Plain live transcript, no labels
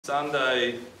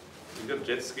Sunday, you've got a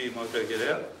jet ski, you might go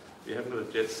get out. If you haven't got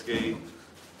a jet ski, you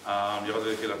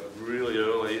either get up really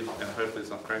early and hopefully it's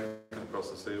not cranking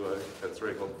across the seaway at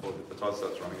 3 o'clock before the tide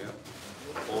starts running out,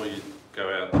 or you go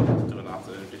out and do an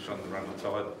afternoon fish on the run of the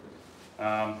tide.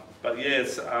 But yeah,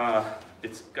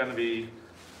 it's going to be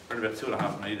around about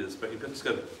 2.5 metres, but you've just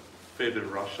got a fair bit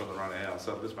of rush on the run out,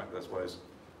 so just make those waves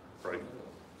break.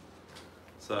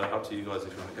 So up to you guys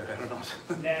if you want to go out or not.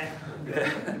 Yeah.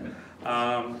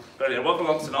 But yeah, welcome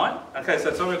along tonight. Okay,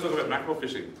 so I'm going to talk about mackerel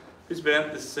fishing. Who's been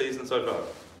out this season so far?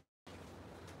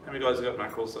 How many guys have got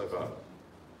mackerel so far?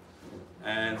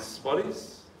 And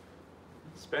spotties?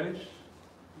 Spanish?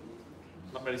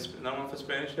 Not many, no one for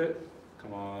Spanish yet?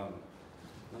 Come on.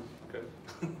 No? Okay.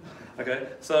 Okay,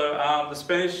 so the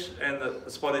Spanish and the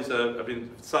spotties have been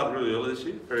started really early this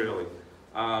year, very early.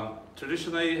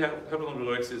 Traditionally, how it normally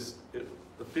works is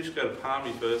the fish go to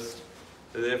palmy first.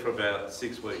 They're there for about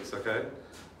 6 weeks, okay?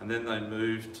 And then they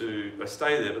move to, they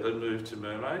stay there, but they move to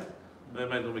mermaid.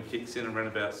 Mermaid normally kicks in around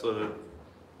about sort of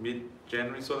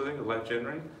mid-January sort of thing, or late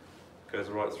January. Goes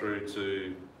right through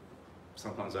to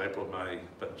sometimes April, May,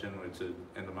 but generally to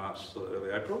end of March, sort of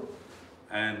early April.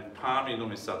 And palmy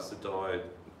normally starts to die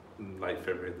in late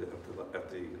February at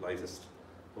the latest,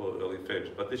 or early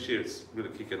February. But this year it's really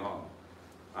kicking on.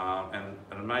 And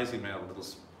an amazing amount of little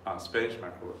Spanish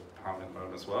mackerel at palmy at the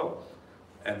moment as well.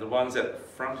 And the ones out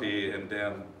front here and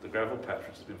down the gravel patch,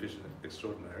 which has been fishing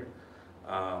extraordinary,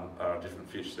 are a different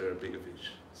fish. They're a bigger fish.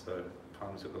 So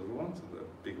palmy's got the little ones and the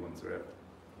big ones are out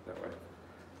that way.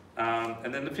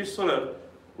 And then the fish sort of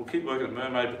will keep working at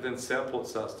mermaid, but then Southport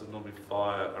starts to normally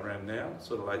fire around now,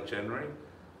 sort of late January.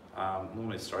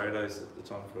 Normally Australia Day is the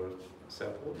time for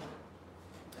Southport.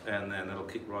 And then it'll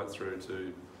kick right through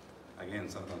to, again,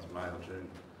 sometimes May or June,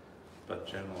 but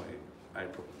generally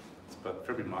April. But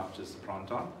February, March is the prime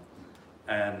time.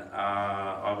 And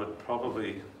I would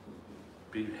probably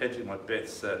be hedging my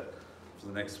bets that for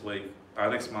the next month,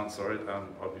 I'll be fishing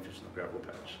the gravel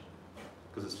patch,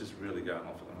 because it's just really going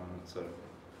off at the moment. So if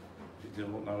you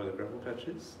don't know where the gravel patch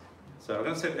is. So I'm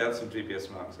going to send out some GPS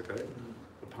marks, okay?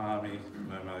 The palmy,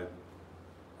 mermaid,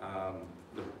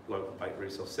 the local bait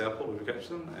resource Southport where we catch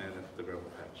them, and the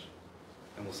gravel patch.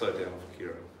 And we'll slow down for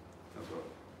Kira as well.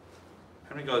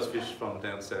 How many guys fish from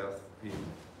down south here?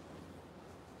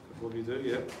 What do you do?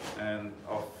 Yeah. And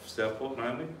off Southport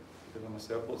mainly? Get on the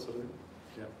Southport sort of thing?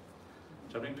 Yeah.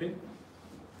 Jumping pin?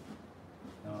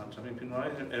 Jumping pin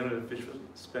right? Anyone fish for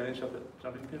Spanish up at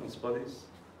jumping pin or spotties?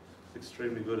 It's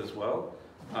extremely good as well.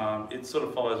 It sort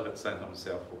of follows about the same time as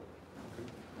Southport. Okay.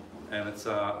 And it's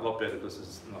a lot better because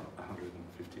there's not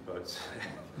 150 boats.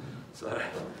 So,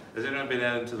 has anyone been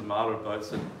out into the Marlborough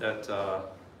boats at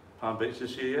Palm Beach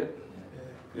this year yet?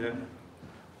 Yeah, a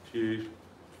few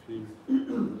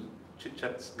chit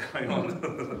chats going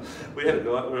on. We had a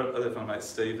guy, we were with my mate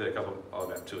Steve there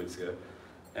about 2 weeks ago,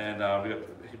 and we got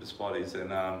a heap of spotties,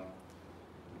 and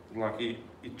like you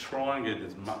try and get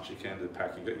as much you can to the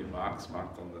pack. You got your marks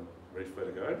marked on the reef where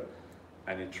to go,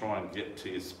 and you try and get to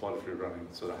your spot if you're running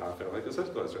sort of half hour late, because those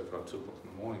guys are at like 2 o'clock in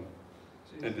the morning,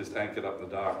 and just anchored up in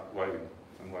the dark, waiting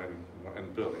and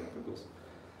building up, of course,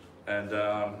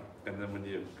 and then when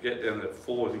you get down at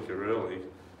 4, I think you're early,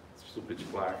 it's still pitch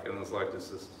black, and there's like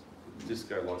this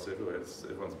disco lights everywhere. It's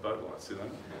everyone's boat lights, you know,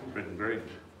 red and green.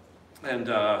 And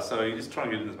so you just try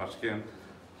and get in as much as you can,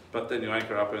 but then you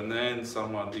anchor up, and then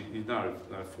someone, you know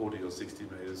 40 or 60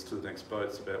 metres to the next boat,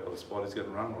 it's about what a spotty's going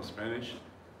to run, or a Spanish,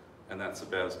 and that's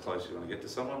about as close you want to get to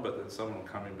someone, but then someone will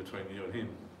come in between you and him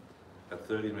at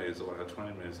 30 metres away, or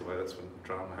 20 metres away. That's when the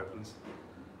drama happens.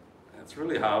 It's a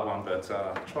really hard one, but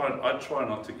I try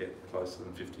not to get closer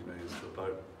than 50 metres to a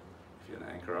boat if you're going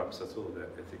to anchor up, so it's all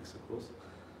about ethics, of course.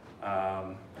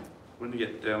 When you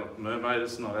get down at mermaid,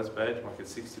 it's not as bad. You might get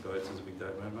 60 boats as a big day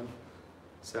at mermaid.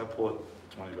 Southport,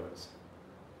 20 boats.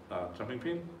 Jumping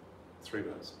pin, 3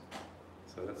 boats.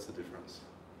 So that's the difference.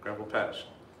 Gravel patch,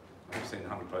 I've seen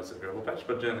 100 boats at gravel patch,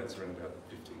 but generally it's around about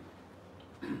 50.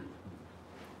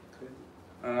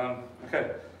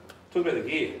 Okay. Talk about the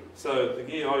gear. So the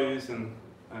gear I use and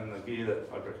the gear that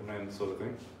I'd recommend, sort of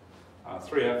thing.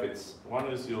 3 outfits. One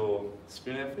is your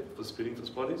spin outfit for spinning for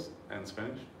spotties and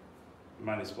Spanish,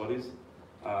 mainly spotties.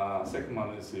 Second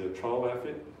one is your troll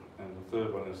outfit, and the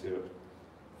third one is your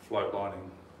float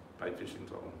lining bait fishing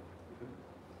type one. Okay.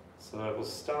 So we'll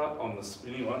start on the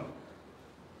spinning one.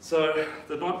 So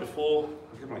the night before,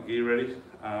 I get my gear ready.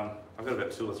 I've got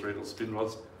about 2 or 3 little spin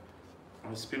rods.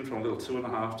 I spin from a little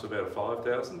 2.5 to about a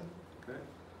 5,000. Okay, I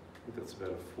think that's about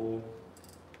a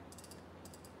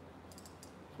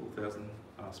 4,000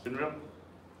 spin reel.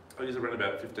 I use around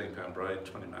about 15 pound braid,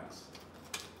 20 max.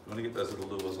 You want to get those little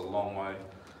lures a long way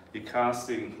you're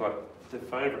casting, like, their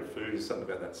favourite food is something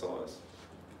about that size,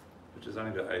 which is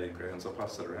only about 18 grams. I'll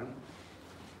pass that around.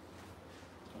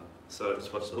 So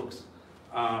just watch the hooks.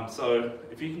 So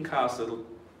if you can cast a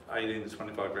 18 to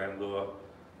 25 gram lure,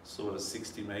 sort of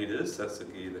 60 metres, that's the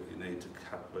gear that you need to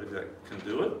cut. Whatever that can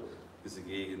do it is the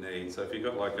gear you need. So if you've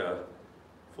got like a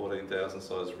 14,000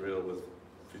 size reel with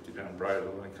 50 pound braid,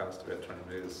 it'll only cast about 20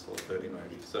 metres or 30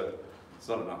 maybe. So it's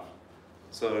not enough.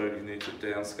 So you need to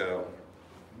downscale.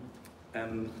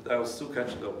 And they'll still catch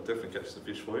it, they'll definitely catch the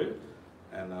fish for you.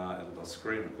 And they'll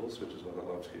scream, of course, which is what I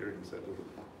loved hearing, is that little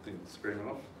thing screaming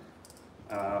off.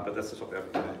 But that's the top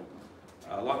outfit you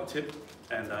need. Like the tip,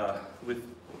 and with,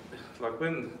 like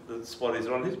when the spotties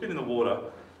are on, he's been in the water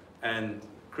and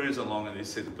cruising along and you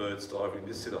see the birds diving,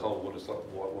 you see the whole water, it's like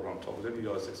white water on top. Have you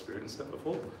guys experienced that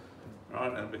before?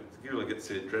 Right, and it really gets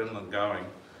the adrenaline going.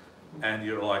 And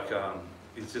you're like,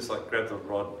 you just like grab the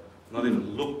rod, not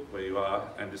even look where you are,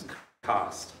 and just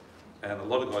cast. And a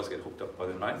lot of guys get hooked up by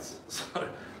their mates. So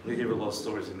we hear a lot of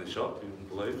stories in the shop, you wouldn't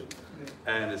believe.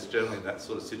 And it's generally that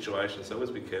sort of situation. So always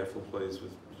be careful, please,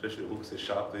 with especially hooks. They're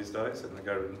sharp these days and they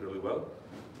go in really well.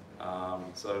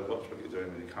 So watch what you're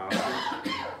doing when you're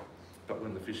casting. But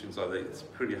when the fishing's like that, it's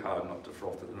pretty hard not to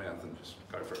froth at the mouth and just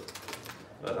go for it.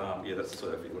 But yeah, that's the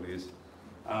sort of outfit what it is.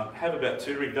 Have about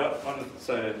 2 rigged up, one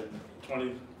say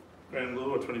 20 gram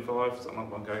lure or 25, something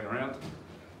like one going around.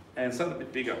 And something a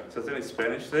bit bigger, so it's only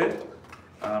Spanish there.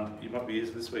 You might be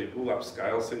using this where you pull up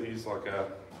scale, so you use like a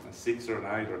 6 or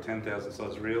an 8 or a 10,000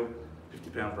 size reel, 50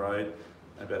 pound braid,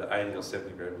 and about 80 or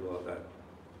 70 gram lure like that.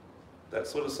 That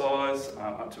sort of size,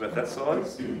 up to about that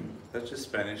size, that's just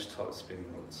Spanish type spinning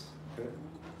rods. Okay.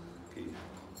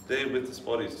 They're with the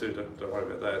spotties too, don't worry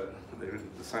about that. They're in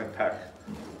the same pack,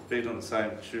 feed on the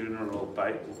same tuna or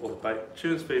bait, or bait.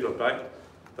 Tunas feed on bait,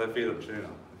 they feed on tuna.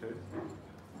 Okay.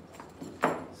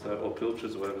 So, or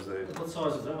pilchards or whatever's there. What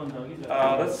size is that one, Dougie?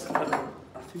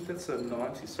 I think that's a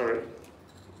 90, sorry.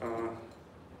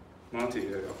 90,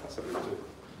 yeah, I'll pass that over too.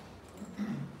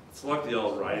 It's like the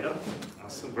old Raider,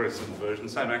 some very similar version,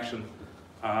 same action.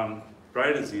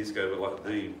 Raiders years ago were like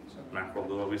the mackerel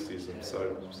lure, we used to use them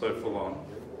so full on.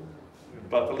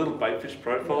 But the little baitfish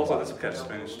profiles, like this will catch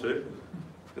Spanish too.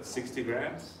 It's 60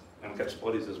 grams, and catch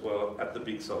spotties as well at the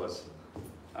big size.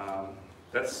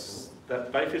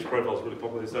 That baitfish profile is really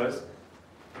popular these days.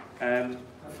 And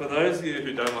for those of you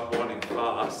who don't like winding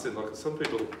fast, and like some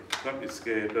people, don't be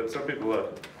scared, but some people are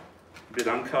a bit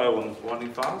unco on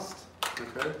winding fast.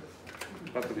 Okay,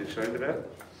 nothing to be ashamed about.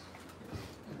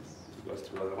 You guys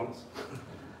do other ones.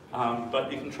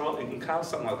 But you can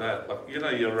cast something like that. Like you know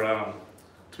your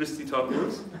twisty type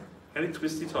lures. Any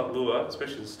twisty type lure,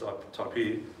 especially this type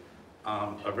here,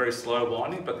 are very slow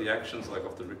winding, but the action's like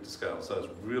off the Richter scale. So it's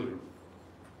really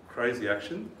crazy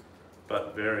action,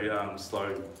 but very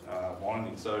slow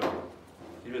winding. So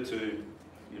give it to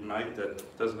your mate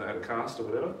that doesn't know how to cast or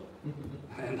whatever,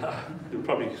 and you'll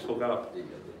probably hook up.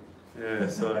 Yeah,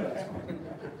 so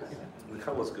the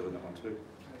colour's good on that one too.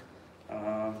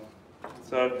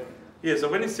 So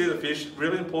when you see the fish,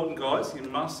 really important guys, you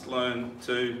must learn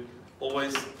to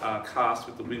always cast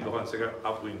with the wind behind, so go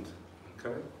upwind,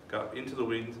 okay? Go into the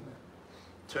wind,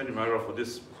 turn your motor off or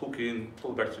just hook in,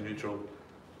 pull it back to neutral,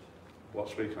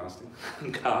 watch me casting,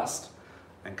 and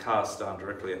cast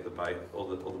directly at the bait or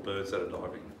the birds that are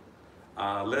diving.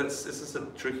 This is the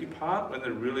tricky part, when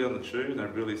they're really on the tube and they're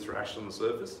really thrashed on the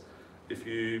surface. If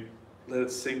you let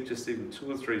it sink just even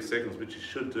 2 or 3 seconds, which you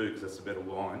should do because that's a better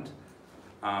wind,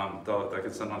 they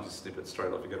can sometimes just snip it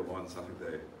straight off. You get a wind, there's nothing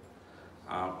there.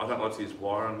 I don't like to use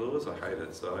wire on lures, I hate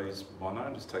it, so I use mono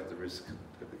and just take the risk,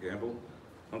 take the gamble.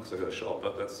 Not because I've got a shot,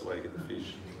 but that's the way you get the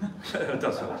fish. It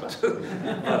does help,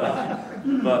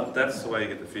 but that's the way you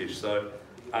get the fish. So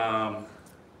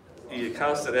you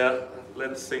cast it out,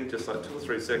 let it sink just like 2 or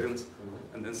 3 seconds,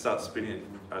 and then start spinning it.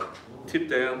 Tip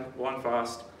down, wind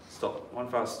fast, stop, wind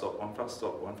fast, stop, wind fast,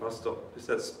 stop, wind fast, stop.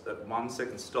 Just that 1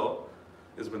 second stop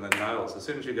is when they nail it. So as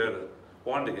soon as you go to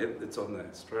wind again, it's on there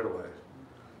straight away.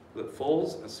 It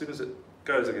falls, as soon as it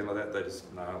goes again like that, they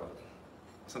just nail it.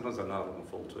 Sometimes they nail it on the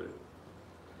fall too.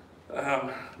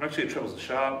 Make sure your trebles are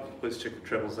sharp. Please check your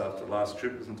trebles after the last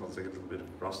trip, because sometimes they get a little bit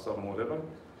of rust on them or whatever.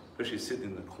 Especially sitting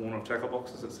in the corner of tackle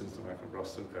boxes, it seems to make them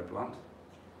rust and go blunt.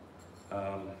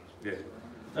 Yeah.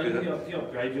 Do you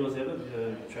upgrade yours ever,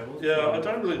 the trebles? Yeah, I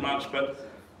don't really much, but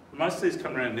most of these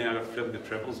come around now, I've got fairly good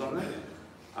trebles on there.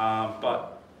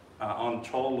 But on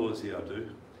troll lures here I do.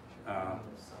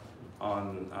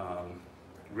 On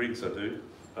rigs I do,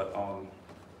 but on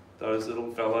those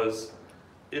little fellows,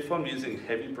 if I'm using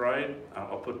heavy braid,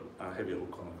 I'll put a heavier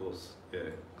hook on, of course, yeah,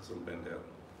 because it'll bend out.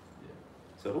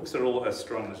 So hooks are all as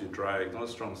strong as your drag, not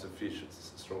as strong as the fish,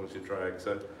 it's as strong as your drag.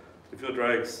 So if your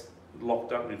drag's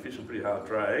locked up and you're fishing pretty hard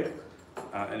drag,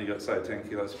 and you've got, say, a 10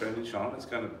 kilo spanish on, it's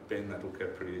going to bend that hook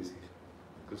out pretty easy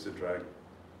because the drag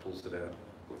pulls it out,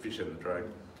 or fish in the drag.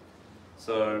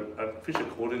 So fish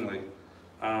accordingly.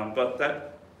 But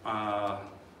that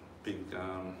big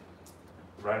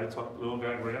radar type lure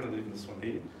going around, and even this one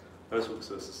here, those hooks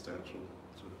are substantial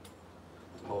to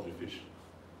hold your fish.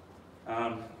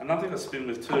 Another thing I spin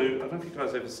with too, I don't know if you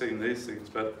guys have ever seen these things,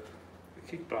 but the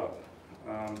kick butt.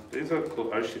 These are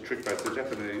called Oshi trick baits, they're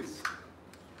Japanese.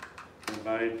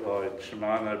 They're made by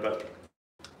Shimano, but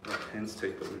not hen's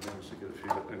teeth, but we've managed to get a few,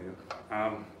 but anyhow.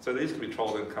 So these can be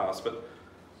trolled and cast, but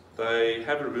they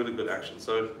have a really good action.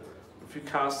 So if you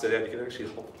cast it out, you can actually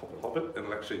hop it, and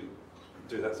it'll actually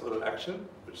do that sort of action,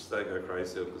 which they go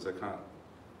crazy on because they can't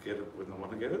get it when they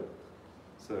want to get it.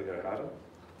 So they go harder.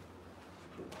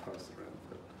 Pass it around.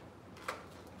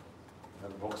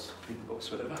 And box, big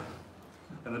box, whatever.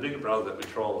 And the bigger brother that we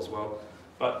troll as well.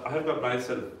 But I have got mates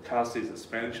that have cast these at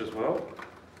Spanish as well,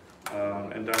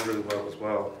 and done really well as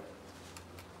well.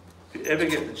 If you ever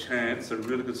get the chance, a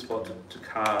really good spot to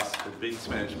cast for big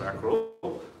Spanish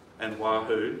mackerel and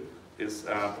wahoo is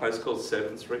a place called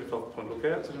 7th Reef off Point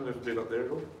Lookout. Has anyone ever been up there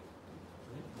at all?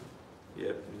 Yeah,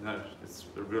 you know, it's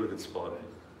a really good spot.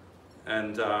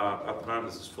 And at the moment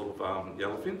this is full of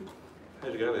yellowfin.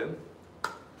 How'd you go then?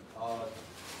 A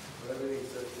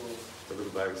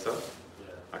little bag of stuff?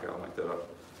 Yeah. Okay, I'll make that up.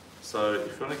 So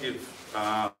if you want to give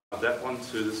that one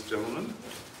to this gentleman.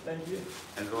 Thank you.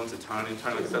 And the one to Tony.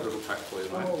 Tony, it's that little pack for you,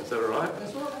 mate. Is that all right?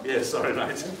 That's all right. Yeah, sorry,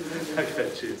 mate. Okay,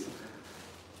 cheers.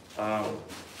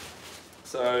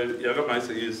 So, yeah, I've got mates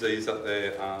that use these up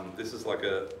there. This is like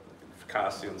a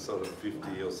casting on sort of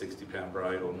 50 or 60 pound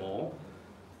braid or more.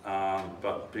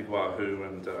 But big wahoo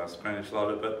and Spanish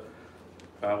love it. But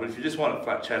if you just want a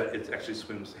flat chat, it actually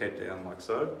swims head down like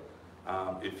so.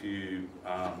 If you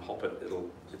hop it,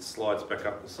 it slides back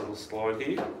up this little slide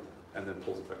here and then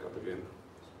pulls it back up again.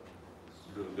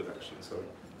 Really good action, so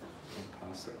I'll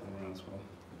pass that one around as well.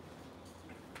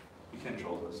 You can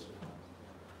troll those too.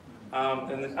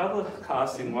 And the other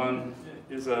casting one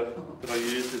is that I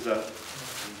use is a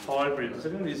hybrid. Does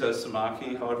anyone use those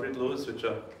Samaki hybrid lures, which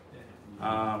are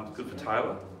good for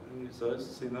tailor? Anyone use those?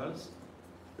 Seen those?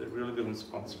 They're really good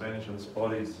on Spanish and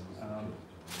spotties.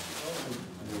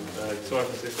 Sorry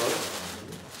for this, guys.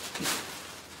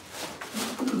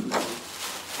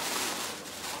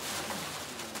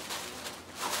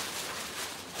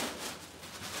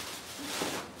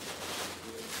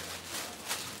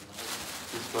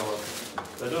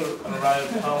 They do an array of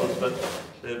colours, but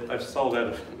they've sold out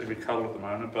of every colour at the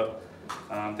moment. But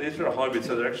these are a hybrid,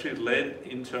 so they're actually lead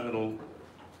internal,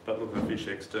 but look at the fish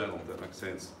external, if that makes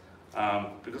sense.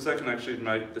 Because they can actually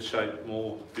make the shape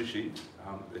more fishy,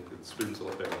 it swims a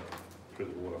lot better through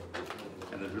the water.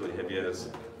 And they're really heavy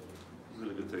as,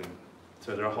 really good thing.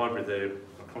 So they're a hybrid, they're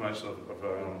a combination of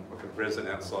like a resin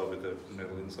outside with the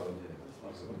metal inside.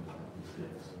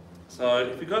 So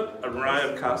if you've got an array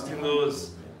of casting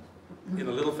lures in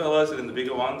the little fellows and in the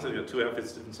bigger ones, and you've got two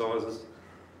outfits, different sizes,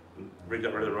 rigged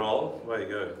up ready to roll, away you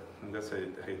go. And that's how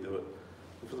you do it.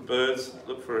 For the birds,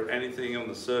 look for anything on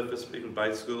the surface, even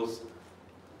bait schools.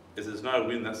 If there's no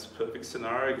wind, that's the perfect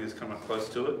scenario. You just come up close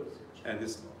to it and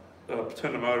just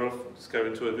turn the motor off, just go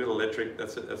into a bit of electric,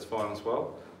 that's it, that's fine as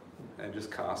well. And just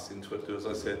cast into it, do as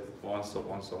I said, one stop,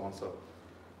 one stop, one stop.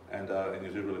 And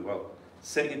you do really well.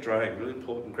 Set your drag, really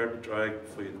important, grab your drag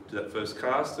before you do that first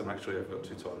cast and make sure you've got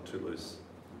too tight and too loose.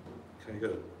 Okay, you've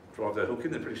got to drive that hook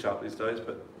in, they're pretty sharp these days,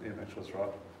 but yeah, make sure it's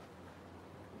right.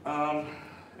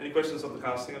 Any questions on the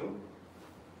casting at all?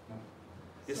 No.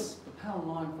 Yes? So the power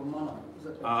line for mono, is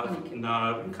that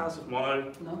no, we can cast with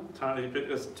mono, No? Tony,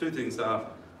 because two things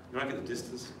are, you won't get the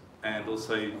distance and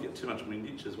also you get too much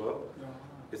windage as well. Right.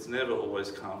 It's never always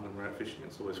calm when we're out fishing,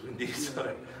 it's always windy,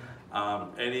 so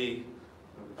any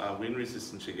wind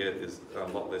resistance you get is a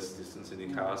lot less distance in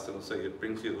your cast, and also it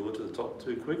brings your lure to the top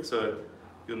too quick, so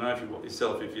you'll know if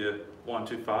you wind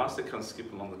too fast, it kind of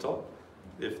skip along the top.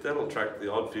 If that'll attract the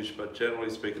odd fish, but generally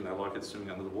speaking, they like it swimming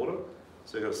under the water.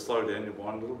 So you've got to slow down your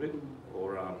wind a little bit,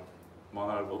 or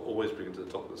mono will always bring it to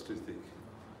the top if it's too thick.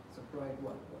 So braid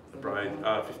what? The braid,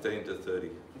 15 to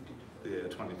 30. Yeah,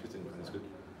 20, 15 is good.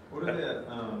 What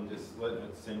about just letting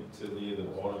it sink to near the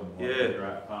bottom? Yeah, you're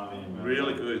at farming,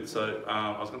 really good. So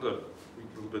I was going to do a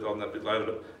little bit on that a bit later,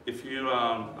 but if you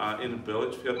are in a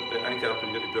bilge, if you anchor up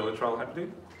and you've got your bilge trail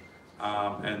happening,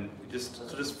 and you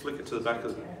just flick it to the back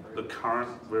of the current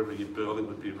wherever your burley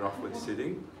would be roughly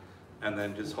sitting, and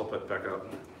then just hop it back up.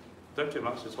 Don't too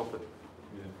much, just hop it.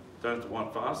 don't have to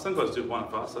wind fast. Some guys do wind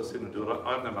fast, I see them do it.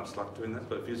 I haven't had much luck doing that,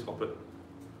 but if you just hop it,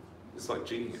 it's like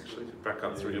jigging actually. Back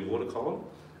up through your water column,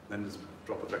 then just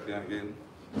drop it back down again.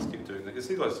 Just keep doing that. You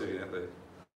see guys doing it out there.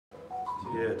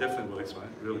 Yeah, definitely works, mate.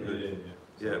 Really good.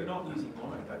 So you're not using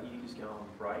mono, but you just go on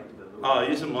braid with the lure? Oh,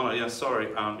 using mono, yeah,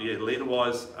 sorry. Yeah,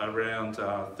 leader-wise, around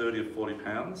 30 or 40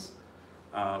 pounds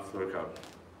fluorocarbon.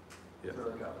 Yeah.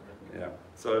 Fluorocarbon. Yeah.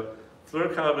 So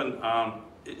fluorocarbon,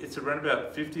 it's around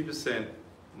about 50%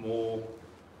 more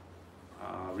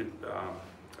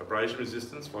abrasion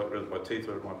resistance by teeth,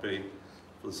 where it might be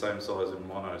for the same size in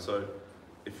mono. So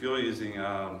if you're using,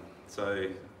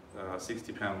 say,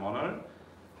 60-pound mono,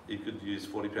 you could use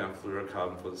 40-pound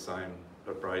fluorocarbon for the same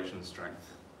abrasion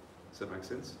strength. Does that make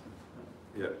sense?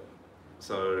 Yeah.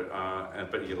 So,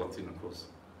 but you get a lot thinner, of course.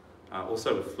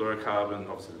 Also with fluorocarbon,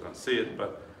 obviously you don't see it,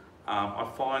 but I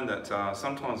find that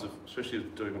sometimes, especially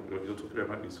doing what you're talking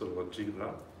about, maybe sort of like jigging it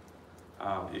up,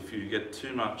 if you get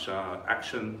too much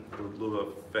action, the lure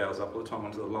fouls up all the time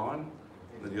onto the line,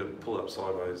 and then you've got to pull it up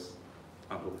sideways,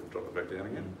 drop it back down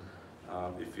again.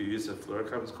 If you use a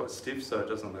fluorocarbon, it's quite stiff, so it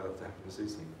doesn't allow it to happen as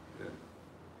easily. Yeah.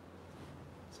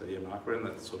 So yeah, Mark, around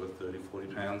that sort of 30, 40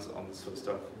 pounds on this sort of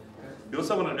stuff. You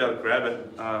also want to be able to grab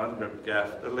it, grab a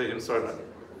gaff. Liam, sorry mate,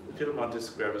 if you don't mind,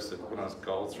 just grab us one of those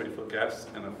gold 3-foot gaffs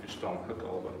and a fish donor, a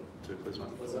gold one too, please mate.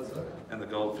 What's that, sorry? And the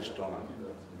gold fish donor.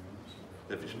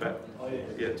 The fish back? Oh yeah.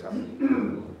 Yeah, tough.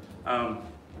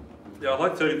 Yeah, I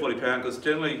like 30, 40 pound because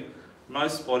generally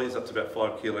most spotties up to about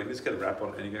 5 kilo, you just get a wrap on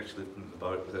it and you can actually lift them in the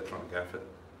boat without trying to gaff it.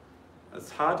 It's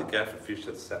hard to gaff a fish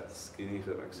that's that skinny, if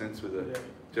that makes sense, with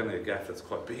generally a gaff that's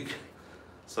quite big.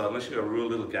 So unless you've got a real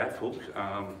little gaff hook,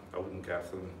 I wouldn't gaff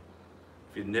them.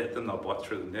 If you net them, they'll bite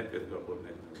through the net. You've got a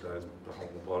net that goes behind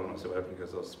the bottom. So what happens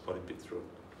is they'll spotty bit through it.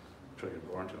 Try to get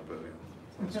a warranty on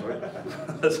it, sorry.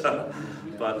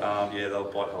 But yeah,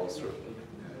 they'll bite holes through it.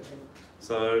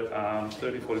 So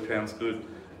 30, 40 pounds good.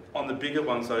 On the bigger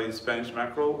ones, so in Spanish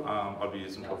mackerel, I'd be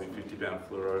using probably 50-pound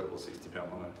fluoro or 60-pound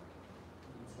mono.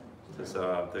 Because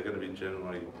they're going to be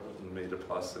generally metre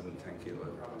plus and 10 kilo.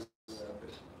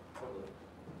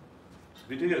 If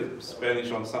you do get a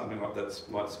Spanish on something like that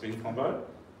light spin combo,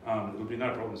 there'll be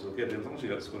no problems. We'll get it as long as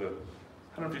you've got sort of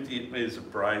 150 metres of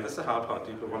braid. That's the hard part.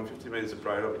 You put 150 metres of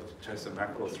braid, I'll be chasing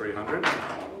mackerel at 300.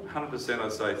 100%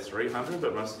 I'd say 300,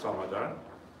 but most of the time I don't.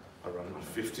 I run them at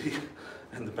 50,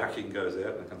 and the backing goes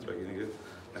out and it comes back in again.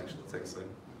 Actually, thanks,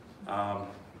 Liam.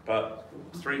 But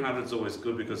 300 is always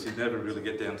good because you never really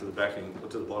get down to the backing or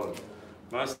to the bottom.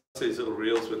 Most of these little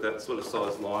reels with that sort of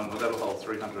size line, well, that'll hold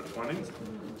 320,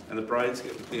 and the braids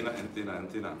get thinner and thinner and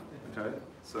thinner. Okay,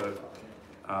 so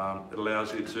it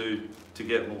allows you to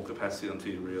get more capacity onto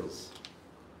your reels.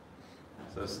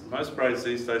 So most braids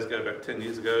these days go back 10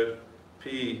 years ago.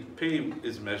 P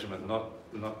is measurement,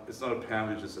 it's not a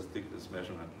poundage, it's a thickness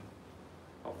measurement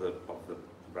of the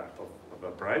wrap of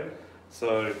a braid.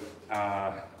 So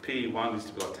P1 used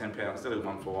to be like 10 pounds, instead of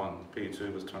 1 for 1.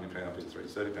 P2 was 20 pound, P3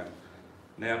 is 30 pound.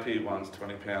 Now P1's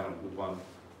 20 pound on a good one,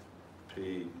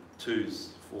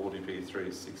 P2's 40,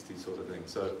 P3's 60 sort of thing.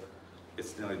 So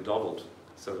it's nearly doubled.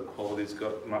 So the quality's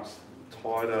got much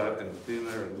tighter and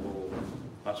thinner and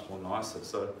much more nicer.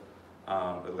 So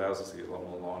it allows us to get a lot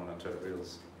more line onto our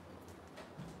reels.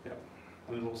 Yeah.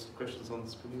 Any more questions on the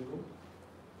spinning at all?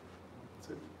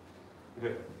 That's it.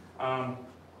 Okay.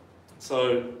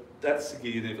 So that's the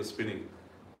gear you need for spinning.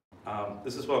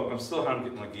 This is what I'm still home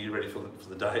getting my gear ready for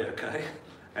the day, okay?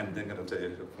 And then going to tell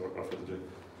you what to do.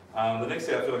 The next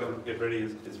thing I feel like I'm going to get ready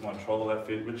is my trolling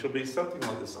outfit, which will be something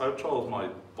like this. I troll my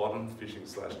bottom fishing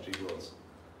 / jig rods,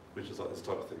 which is like this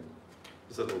type of thing.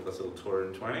 That's a little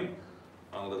Taurine 20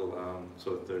 on a little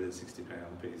sort of 30 to 60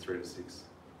 pound P3 to 6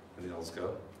 in the old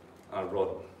scale rod.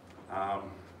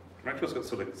 Make sure it's got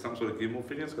some sort of gimbal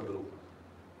fitting. It's got a little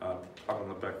plug on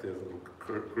the back there, a little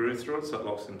groove through it so it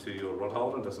locks into your rod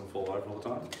holder and doesn't fall over all the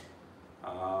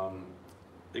time.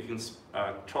 You can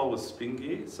troll with spin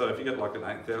gear, so if you get like an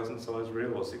 8,000 size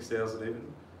reel or 6,000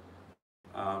 even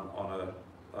on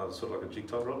a sort of like a jig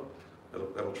type rod,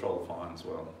 that'll troll fine as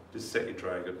well. Just set your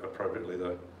drag appropriately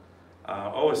though. I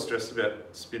always stress about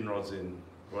spin rods in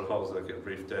rod holders that get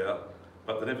reefed out,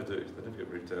 but they never do. They never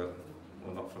get reefed out.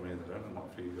 Well, not for me, they don't.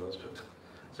 Not for you guys. But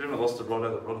has anyone lost a rod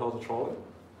out of the rod holder trolling?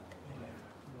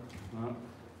 No,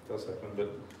 it does happen, but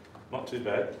not too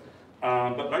bad.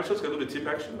 But make sure it's got a little bit of tip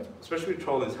action, especially when you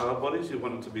troll these hard bodies. You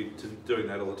want it to be doing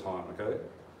that all the time. Okay.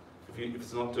 If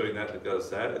it's not doing that, it goes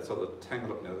that. It's either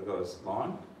tangled up near the guy's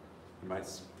line, your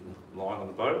mate's line on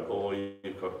the boat, or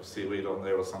you've got seaweed on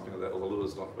there or something like that, or the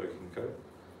lure's not working. Okay.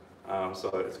 So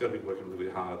it's got to be working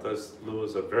really hard. Those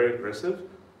lures are very aggressive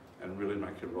and really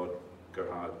make your rod go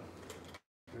hard.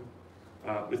 Okay.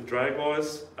 With drag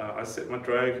wise, I set my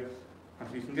drag,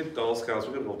 you can get dial scales,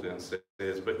 we've got it all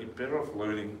downstairs, but you're better off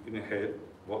learning in your head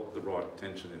what the right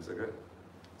tension is, okay?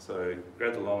 So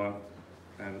grab the line,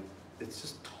 and it's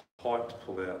just tight to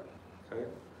pull out, okay?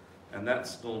 And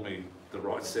that's normally the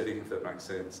right setting, if that makes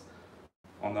sense.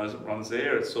 On those ones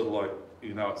there, it's sort of like,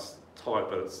 you know it's tight,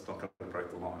 but it's not going to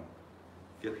break the line.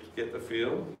 Get the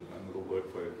feel, and it'll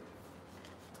work for you.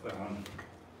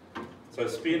 So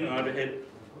spin and overhead,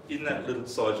 in that little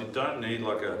size, you don't need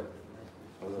like a,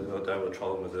 the other day we were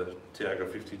trolling with a Tiago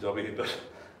 50W, but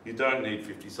you don't need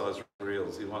 50 size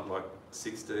reels. You want like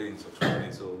 16s or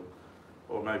 20s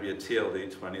or maybe a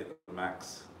TLD 20 at the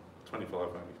max, 25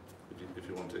 maybe, if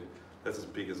you want to. That's as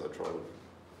big as I troll it.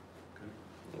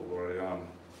 Okay. Or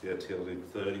yeah, TLD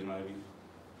 30 maybe,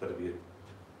 that'd be it.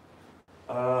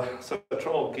 So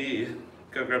troll gear,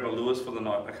 go grab my lures for the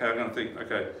night. Okay, I'm going to think,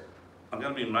 okay, I'm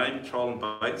going to be maybe trolling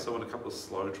baits. I want a couple of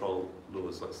slow troll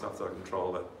lures, like stuff that I can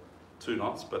troll at 2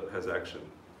 knots but has action.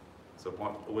 So I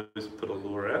might always put a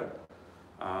lure out.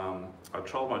 I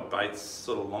troll my baits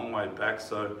sort of a long way back,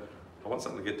 so I want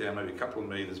something to get down maybe a couple of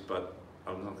metres, but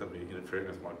I'm not going to be interfering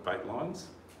with my bait lines.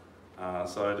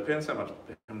 So it depends how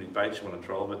many baits you want to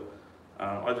troll, but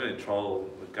I generally troll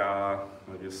a gar,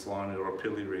 maybe a slimy or a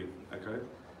pilly rig, okay?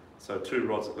 So 2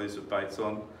 rods at least with baits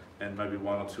on, and maybe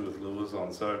 1 or 2 with lures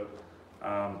on. So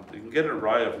you can get an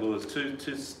array of lures. Two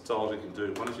styles you can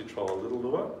do. One is you troll a little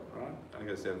lure, right? And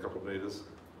it goes down a couple of metres.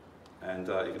 And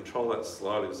you can troll that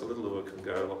slowly, so a little lure can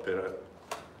go a lot better,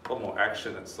 a lot more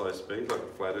action at slow speed, like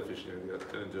a flathead fishing. You're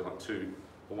going to do like 2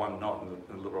 or 1 knot, and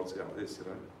the little rod's going like this, you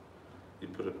know. You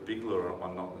put a big lure on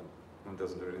 1 knot, and it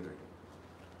doesn't do anything.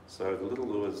 So the little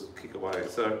lures kick away.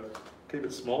 So keep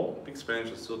it small. Big Spanish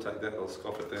will still take that, they'll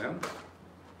scoff it down.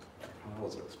 Oh,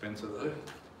 it's expensive though,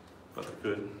 but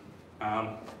they're good.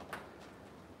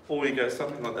 Or you go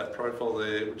something like that profile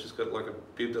there, which has got like a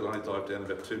bib that only dive down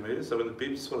about 2 metres. So when the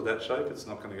bib's sort of that shape, it's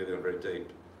not going to go down very deep.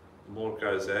 The more it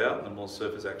goes out, the more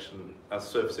surface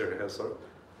area it has, sorry,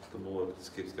 the more it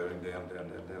just keeps going down, down,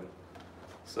 down, down.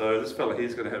 So this fella here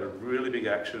is going to have a really big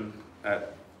action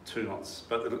at 2 knots,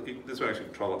 but this one actually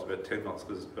can troll up to about 10 knots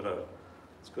because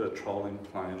it's got a trolling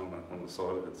plane on the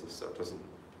side of it, so it doesn't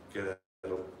get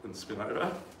out and spin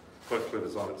over. Quite clever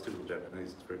design. It's typical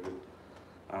Japanese. It's very good.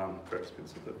 Very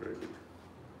expensive, but very good.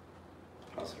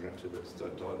 Pass it around to this.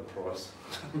 Don't die the price.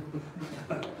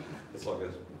 It's like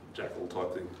a jackal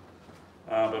type thing,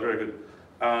 but very good.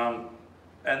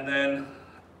 And then,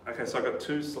 okay, so I got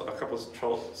a couple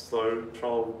of slow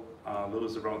troll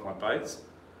lures to run with my baits.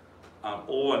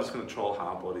 Or I'm just going to troll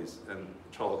hard bodies and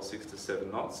troll at 6 to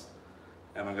 7 knots.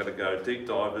 And I'm going to go deep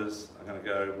divers. I'm going to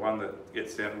go one that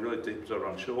gets down really deep so I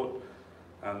run short.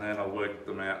 And then I'll work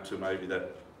them out to maybe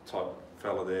that type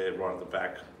fella there right at the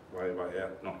back, way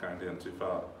out, not going down too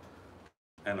far.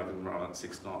 And I can run at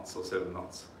 6 knots or 7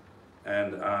 knots.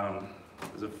 And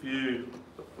there's a few,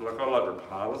 like I like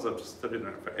Rapalas, they've been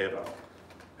around forever.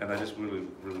 And they just really,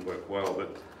 really work well.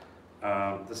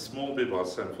 But the small bib I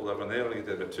was saying full up on there, I only get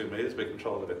down about 2 metres, but you can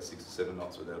control about 6 to 7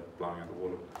 knots without blowing out the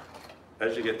water.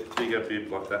 As you get bigger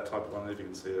bib like that type of one, if you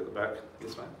can see it at the back.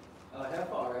 Yes, mate? How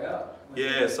far out?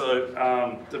 Yeah, so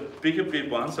the bigger bib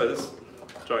one, so this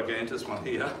gigantus one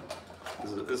here,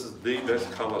 this is the best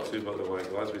colour too, by the way,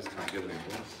 guys. We just can't get it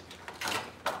anymore.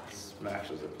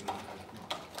 Smashes it.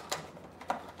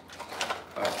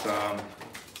 But,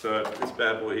 so this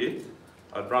bad boy here,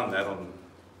 I'd run that on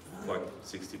like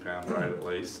 60-pound braid at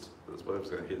least. That's whatever's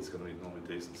going to hit, it's going to be normally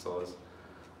decent size.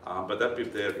 But that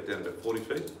bib there, get down about 40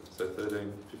 feet, so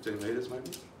 13, 15 metres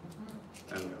maybe.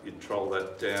 And you troll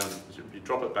that down, you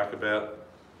drop it back about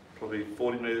probably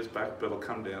 40 metres back, but it'll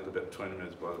come down to about 20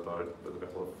 metres below the boat, with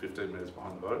about 15 metres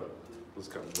behind the boat. It'll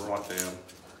just come right down.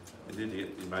 And then you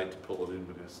get your mate to pull it in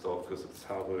when you stop, because it's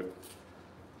hard work.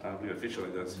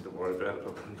 Officially, you don't seem to worry about it,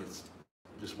 but when it's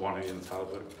just winding in, it's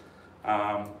hard work.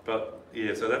 But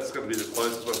yeah, so that's going to be the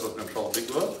closest one, so I was going to troll a big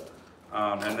lure.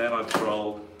 And then I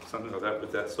troll something like that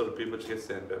with that sort of bib, which gets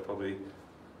down about probably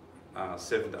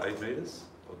 7 to 8 metres.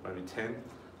 Or maybe 10,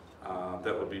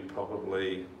 that would be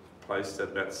probably placed at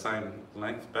about the same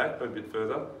length back, but a bit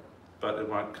further, but it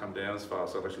won't come down as far,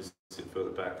 so it'll actually sit further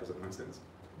back. Does that make sense?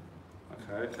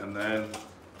 Okay, and then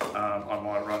I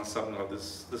might run something like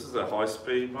this. This is a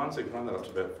high-speed one, so you can run that up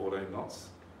to about 14 knots.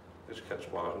 You should catch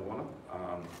wild and want it.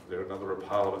 They're another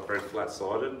Rapala, but very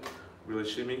flat-sided, really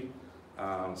shimmy,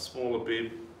 smaller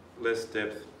bib, less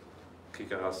depth,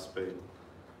 kick-ass speed.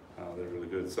 They're really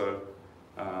good. So.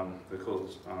 They're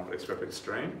called X-Rap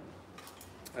Extreme,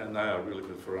 and they are really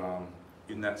good for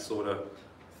in that sort of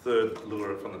third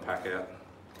lure from the pack out.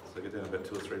 So they get down about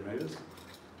 2 or 3 metres,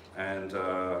 and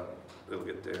it'll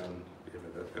get down,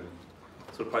 and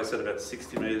sort of place that about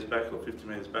 60 metres back or 50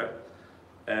 metres back.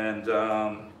 And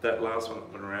that last one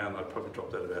that went around, I probably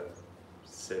dropped that about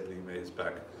 70 metres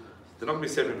back. They're not going to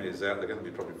be 70 metres out, they're going to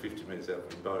be probably 50 metres out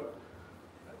from the boat.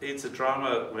 It's a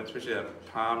drama, when, especially out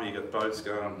in Palm, you got boats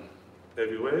going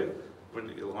everywhere. When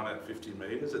you line out 50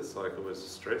 metres, it's like always a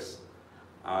stress.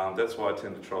 That's why I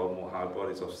tend to troll more hard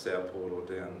bodies off Southport or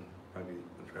down maybe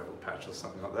the Travel Patch or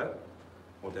something like that,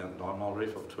 or down the 9 Mile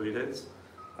Reef off Tweed Heads.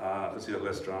 Because you got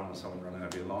less drama when someone running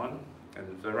over your line. And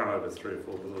if they run over 3 or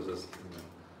 4 lures, there's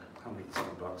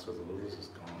 $100 worth of lures is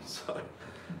gone. So,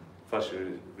 plus you're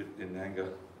a bit in anger.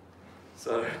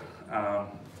 So,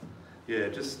 yeah,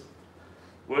 just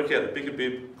work out the bigger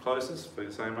bib closest for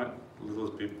your same mate, the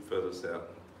littlest bib furthest out.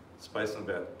 Spaced on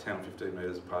about 10 or 15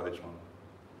 metres apart each one.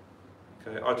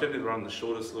 Okay, I generally run the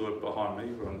shortest lure behind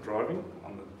me when I'm driving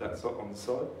on that side, on the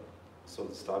side, so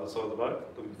the starboard side of the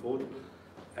boat, looking forward.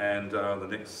 And the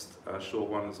next short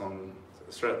one is on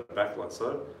straight at the back like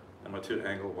so, and my 2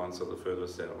 angled ones are the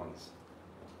furthest out ones.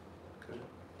 Okay,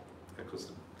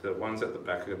 because the ones at the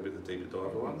back are a bit the deeper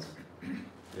diver ones.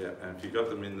 Yeah, and if you got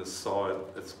them in the side,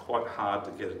 it's quite hard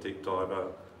to get a deep diver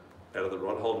out of the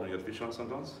rod hold when you got fish on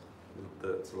sometimes.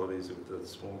 It's a lot easier with the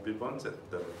small bib ones that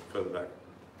are further back.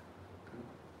 Okay.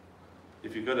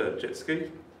 If you've got a jet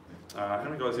ski, how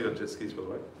many guys have got jet skis by the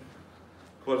way?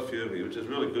 Quite a few of you, which is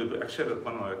really good. We actually had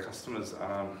one of my customers, I can't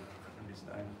remember his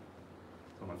name,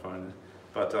 it's on my phone,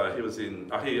 but he was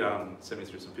in, he sent me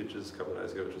through some pictures a couple of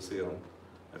days ago, which we'll see on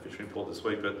a fishing report this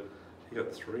week, but he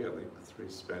got 3, I think, 3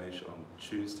 Spanish on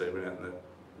Tuesday, went out in the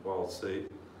wild sea,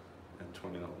 and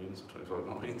 20 knot winds, 25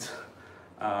 knot winds.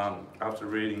 After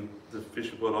reading the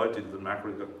fish report I did, the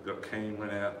mackerel got keen,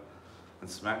 went out and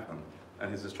smacked them,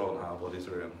 and he's just trolling hard bodies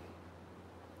around.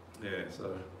 Yeah,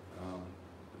 so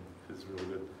it's really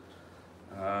good.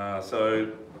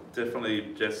 So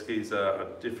definitely jet skis are a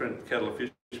different kettle of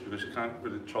fish because you can't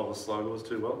really troll the slow lures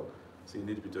too well. So you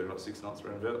need to be doing about 6 knots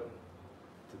around about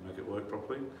to make it work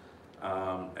properly.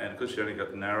 And because you only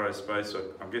got narrow space,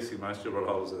 so I'm guessing most of your rod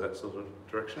holders are that sort of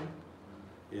direction.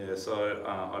 Yeah, so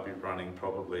I'd be running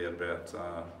probably about,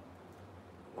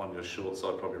 on your short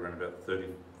side, probably around about 30,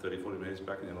 40 metres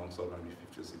back, and your long side maybe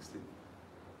 50 or 60.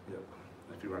 Yep.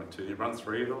 If you're running 2, you run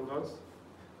 3 at all, guys?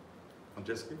 On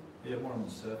jet ski? Yeah, more on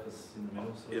the surface in the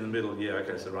middle. So In the middle, yeah,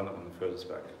 okay, so run that one the furthest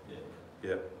back. Yeah.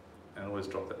 Yeah, and always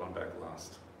drop that one back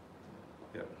last.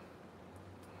 Yep.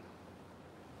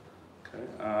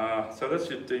 Okay, so that's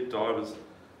your deep divers.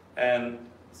 And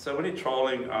so when you're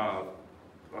trolling,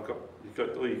 you've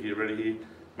got all your gear ready here.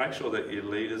 Make sure that your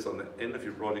leaders on the end of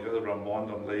your rod, you've got to run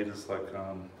wind on leaders like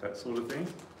that sort of thing,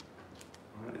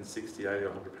 right, in 60, 80,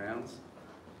 100 pounds,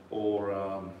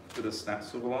 or with a snap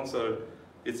swivel on. So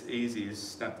it's easy, you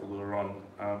snap the lure on.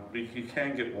 You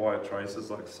can get wire traces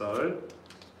like so.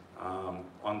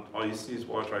 I used to use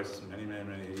wire traces many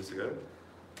years ago,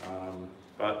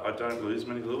 but I don't lose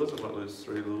many lures. I might lose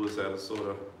 3 lures out of sort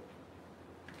of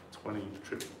 20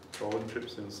 trolling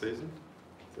trips in a season.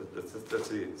 So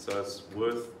that's it. So it's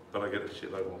worth, but I get a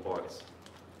shitload more bites.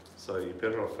 So you're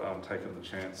better off taking the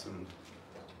chance and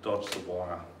dodge the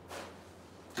wire.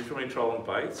 Different when you're trolling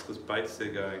baits, because baits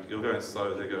you're going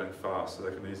slow, they're going fast, so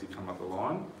they can easily come up the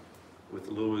line. With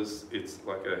lures, it's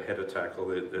like a head attack,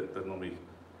 or they normally,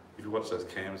 if you watch those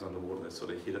cams underwater, they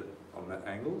sort of hit it on that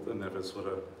angle, they never sort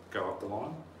of go up the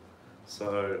line.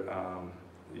 So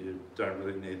you don't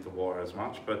really need the wire as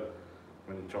much, but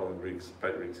when you're trolling rigs,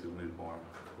 bait rigs, you'll need wire,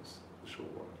 of course, the short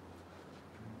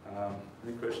wire.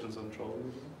 Any questions on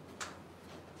trolling?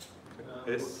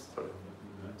 Okay. Yes?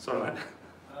 Sorry, mate.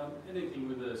 Anything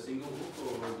with a single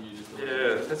hook, or do you just...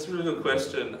 Yeah, that's a really good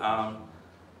question.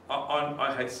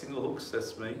 I hate single hooks,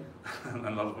 that's me, and a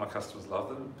lot of my customers love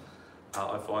them.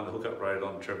 I find the hookup rate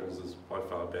on trebles is by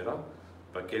far better,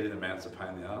 but getting them out's a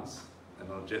pain in the arse,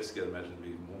 and on a jet ski I'd imagine it'd be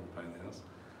more of a pain in the arse.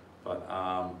 But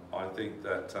I think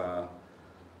that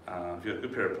if you've got a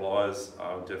good pair of pliers,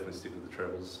 I would definitely stick with the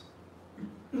trebles.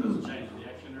 Does it change the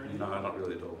action or anything? No, not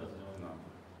really at all. No.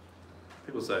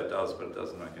 People say it does, but it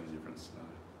doesn't make any difference. No.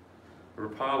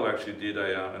 Rapala actually did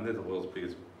and they're the world's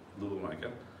biggest lure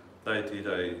maker. They did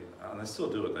and they still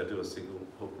do it. They do a single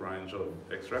hook range of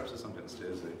X-Raps or something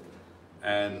downstairs there,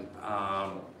 and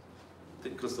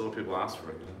because a lot of people asked for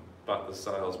it, you know, but the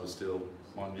sales were still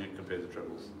minute compared to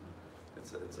trebles.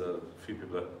 It's a few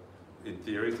people that, in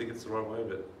theory, think it's the right way,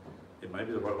 but it may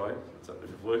be the right way. If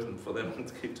it's working for them,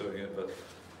 to keep doing it. But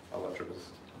I like triples.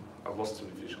 I've lost too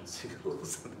many fish on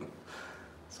singles.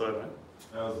 Sorry, mate.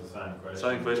 That was the same question.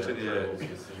 Same question, yeah.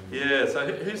 Yeah, so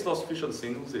who's lost fish on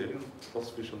singles here?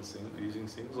 Lost fish on using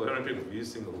singles? How many people have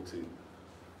used single hooks here?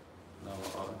 No, A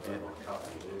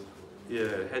couple of years.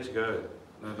 yeah. How'd you go?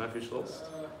 No fish lost?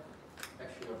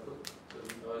 Actually, I put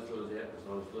those lures out because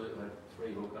I was losing, I had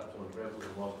 3 hookups on trebles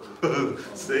and lost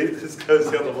it. See, this goes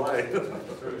the other way.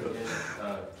 True,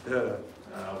 yeah. Yeah.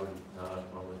 I wouldn't, no,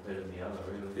 one was better than the other,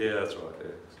 really. Yeah, that's right.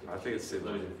 Yeah. I think it's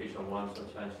similar. Losing fish on one, so I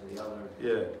changed to the other.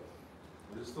 Yeah.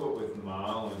 I just thought with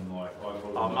marlin, like I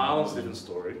thought. Oh, marlin's a different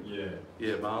story. Yeah.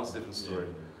 Yeah, marlin's a different story.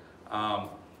 Yeah.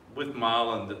 With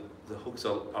marlin, the hooks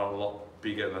are a lot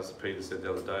bigger, and as Peter said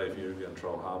the other day, if you're going to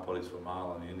trial hard bodies for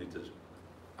marlin, you need to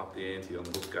up the ante on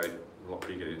the hook gate a lot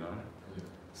bigger, you know. Yeah.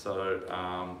 So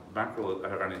mackerel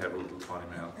only have a little tiny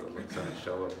mouth, it's only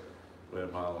shallow, where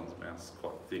marlin's mouth's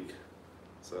quite thick.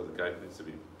 So the gate needs to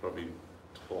be probably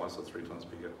 2 or 3 times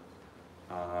bigger.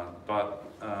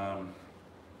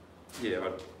 Yeah,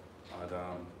 I'd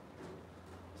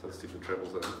so I'd stick with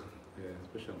trebles then. Yeah,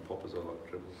 especially on poppers, I like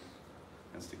trebles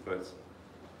and stick baits.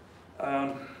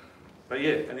 But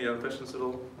yeah, any other questions at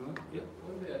all? Yeah.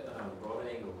 What about rod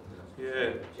angle?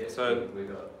 Yeah, Jet so- ski, we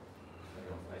got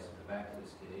facing the back of the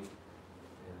skiddy,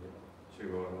 and 2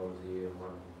 rod holes here,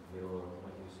 1 middle, and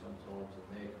what you sometimes, and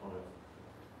they're kind of,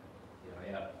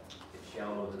 out a bit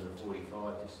shallower than the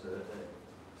 45, just so that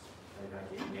they don't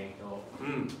get yanked off,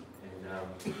 and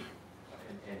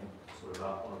sort of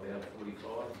up on about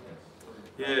 45.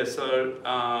 Yeah, so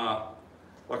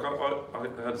like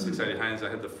I had 680 Haynes, I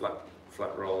had the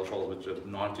flat roll trolls which are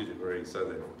 90 degrees, so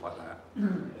they're like that,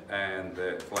 and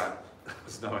they're flat.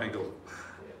 There's no angle.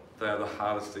 They are the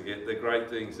hardest to get. They're great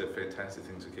things. They're fantastic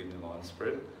things for keeping your line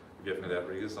spread. If you have without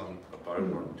riggers on a boat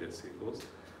or on a jet ski, of course.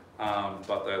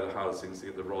 But they're the hardest things to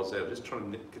get the rods out. Just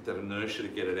trying to get that inertia to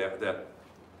get it out without.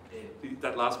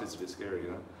 That last bit's a bit scary, you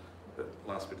know. That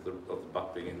last bit of the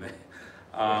butt being in there.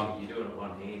 You're doing it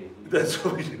one-handed. That's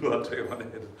what you do. I'll take it one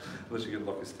hand, unless you can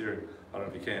lock your steering. I don't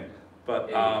know if you can, but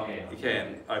Yeah, you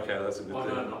can. Okay, that's a good Oh,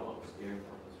 thing. no, not lock the steering,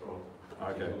 that's wrong.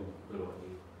 Okay. Little one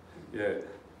here. Yeah,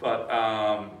 but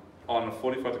on a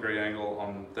 45-degree angle,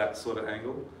 on that sort of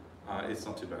angle, it's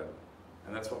not too bad.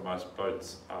 And that's what most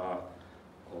boats are,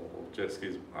 or jet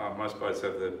skis. Most boats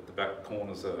have the back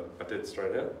corners are dead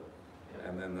straight out,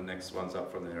 and then the next ones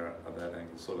up from there are that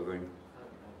angle sort of thing.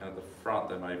 And at the front,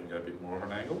 they may even go a bit more of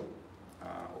an angle,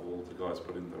 or the guys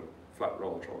put in the flat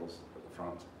roller trolls at the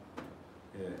front.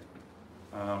 Yeah.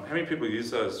 How many people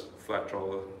use those flat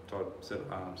troller type set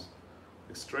of arms?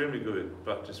 Extremely good,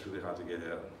 but just really hard to get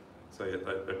out. So yeah,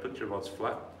 they put your rods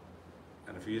flat,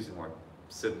 and if you're using like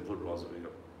 7-foot rods, we've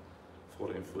got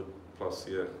 14 foot plus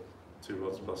here, 2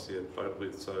 rods plus here, boat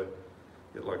width, so you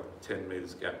get like 10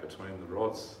 metres gap between the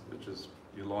rods, which is,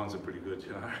 your lines are pretty good,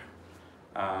 you know,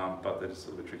 but they're just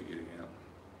a little bit tricky getting out.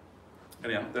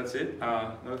 Anyhow, that's it.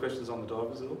 No other questions on the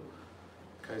divers at all?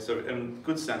 Okay, so, and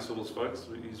good snout swivels, folks.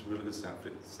 We use really good snout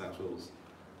swivels.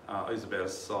 I use about a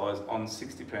size, on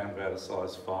 60 pound, about a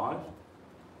size 5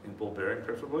 in ball bearing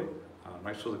preferably.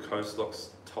 Make sure the coast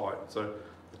lock's tight. So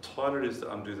the tighter it is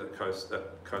to undo that coast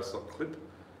lock clip,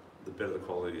 the better the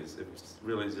quality is. If it's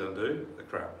really easy to undo, they're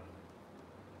crap.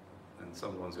 And some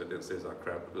of the ones we got downstairs are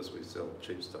crap because we sell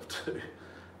cheap stuff too.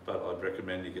 But I'd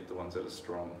recommend you get the ones that are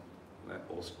strong,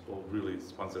 or really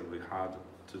ones that are really hard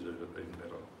to do, even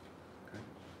better.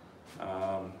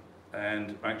 Okay.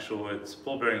 And make sure it's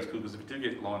ball bearing is good, because if you do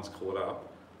get lines caught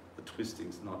up, the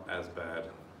twisting's not as bad.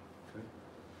 Okay.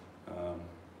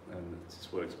 And it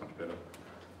just works much better.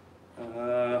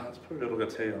 That's probably all I've got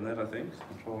to tell you on that, I think.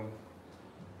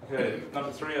 Okay,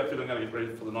 number 3 outfit I'm going to get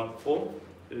ready for the night before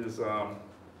is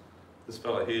this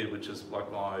fella here, which is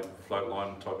like my float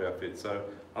line type outfit. So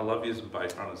I love using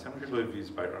bait runners. How many people have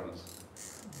used bait runners?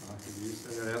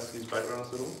 Anyone else use bait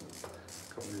runners at all?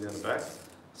 A couple of you down the back.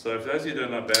 So for those of you who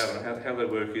don't know about them, how they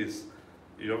work is,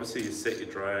 you obviously set your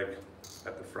drag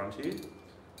at the front here,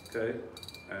 okay?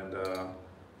 And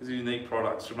these are unique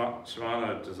products.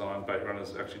 Shimano designed bait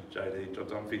runners, actually JD, John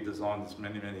Dunphy designed this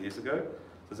many, many years ago.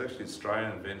 So it's actually an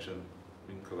Australian invention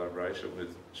in collaboration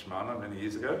with Shimano many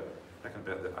years ago, back in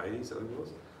about the 80s, I think it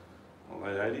was, or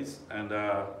late 80s.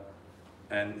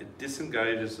 And it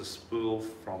disengages the spool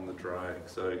from the drag.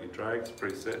 So your drag's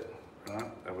preset, right,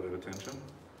 at whatever tension.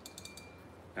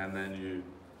 And then you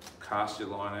cast your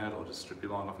line out, or just strip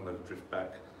your line off and let it drift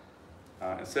back.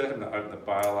 Instead of having to open the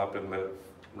bail up and let it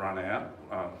run out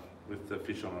with the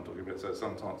fish on I'm talking about. So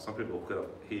sometimes some people will put up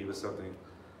here with something,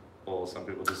 or some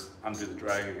people just undo the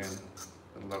drag again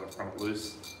and let it run it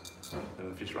loose.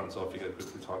 And the fish runs off, you get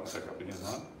quickly tighten it back up again,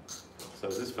 right? So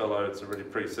this fellow, it's already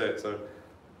preset. So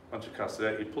once you cast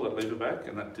it out, you pull that lever back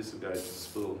and that disengages the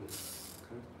spool.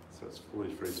 Okay? So it's fully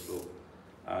free spool.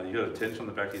 You got a tension on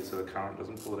the back here so the current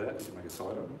doesn't pull it out. You can make it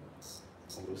tighter or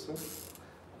looser.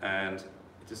 And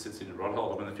it just sits in your rod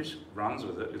holder. When the fish runs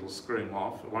with it, it'll scream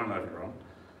off, it won't overrun.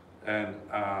 And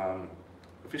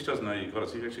the fish doesn't know you've got it,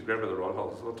 so you actually grab it with the rod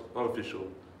holder. A lot of fish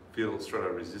will feel straight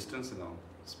away resistance and they'll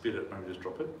spit it, maybe just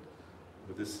drop it.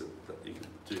 With this, you can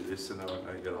do this and they won't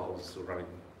know you got a hold, it's still running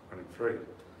free.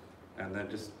 And then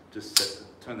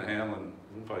turn the handle and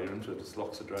while you're into it, just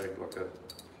locks the drag like a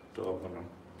dog on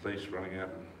a leash running out,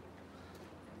 and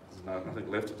there's nothing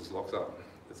left, it just locks up.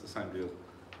 It's the same deal.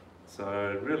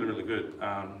 So really, really good.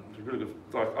 Really good.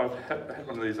 Like I've had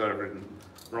one of these over in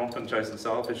Rompin chasing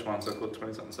sailfish once. I caught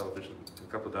 20-something sailfish in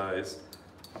a couple of days,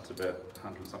 up to about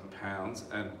 100-something pounds.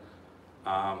 And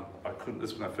I couldn't.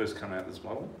 This was when I first came out this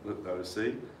model, the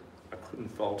OC. I couldn't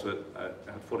fault it. I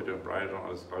had 40-pound braid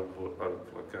on.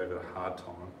 I gave it a hard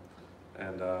time,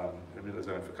 and I mean, it was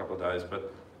only for a couple of days,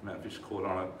 but the amount of fish caught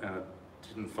on it, and it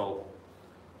didn't fault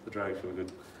the drag feel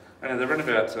good. And they run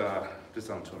about just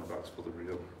under $200 for the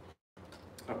reel.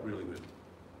 Really good.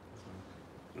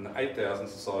 And the 8,000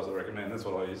 is the size I recommend. That's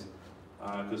what I use,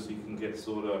 because you can get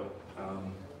sort of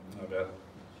about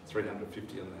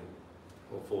 350 in there,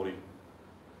 or 40.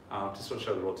 Just want to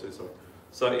show the rod too. Sorry.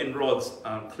 So in rods,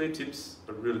 clear tips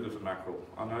are really good for mackerel.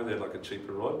 I know they're like a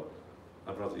cheaper rod.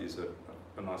 I'd rather use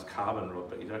a nice carbon rod,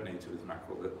 but you don't need to with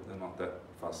mackerel. They're not that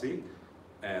fussy,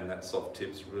 and that soft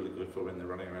tip's really good for when they're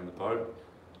running around the boat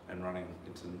and running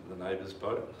into the neighbour's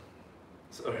boat.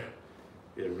 So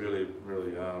yeah, really,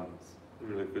 really,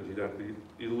 really good.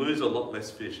 You lose a lot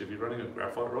less fish if you're running with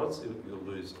graphite rods. You'll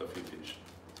lose a few fish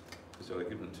because you're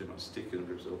giving them too much stick and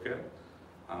rips the hook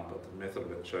out. But the method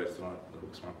that shows tonight, the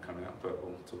hooks won't come out, but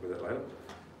we'll talk about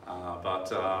that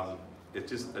later. They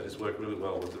just work really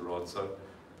well with the rod. So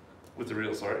with the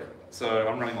reel, sorry. So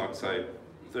I'm running like say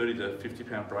 30 to 50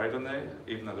 pound braid on there,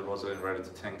 even though the rod's only rated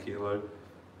to 10 kilo,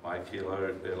 8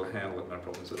 kilo, it'll handle it no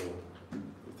problems at all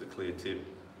with the clear tip.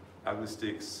 Ugly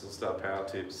sticks, Star Power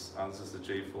tips, this is the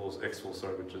G-Force, X-Force,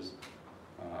 sorry, which is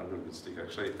a really good stick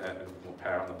actually, and more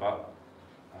power on the butt,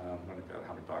 only about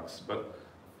 $100 but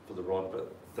for the rod,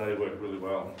 but they work really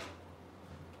well.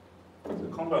 The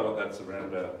combo like that's around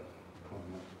about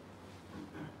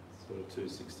sort of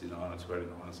 269 or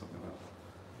 289 or something like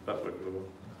that. That worked really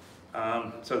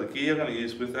well. So the gear I'm going to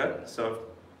use with that, so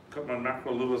I've got my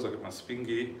mackerel lures, I've got my spin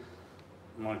gear,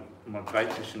 my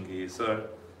bait fishing gear. So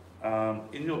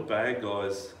in your bag,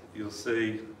 guys, you'll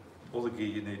see all the gear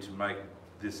you need to make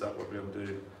this up, what we're going to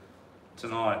do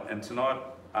tonight. And tonight,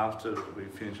 after we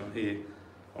finish on here,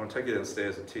 I want to take you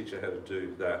downstairs and teach you how to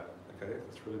do that. Okay,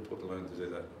 it's really important to learn to do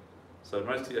that. So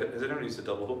most of you, has anyone used a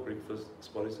double hook rig for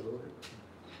spotties at all?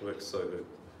 It works so good,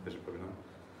 as you probably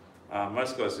know.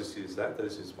 Most guys just use that, they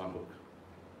just use one hook.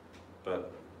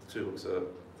 But 2 hooks are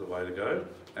the way to go.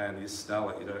 And you snell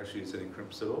it, you don't actually use any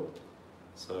crimps at all.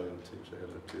 So I'm going to teach you how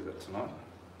to do that tonight.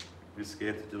 If you're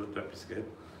scared to do it, don't be scared.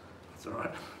 It's all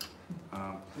right.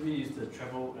 Have you used the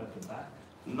treble at the back?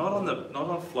 Not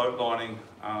on float lining.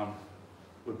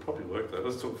 Would probably work though.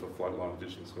 Let's talk for float line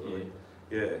fishing.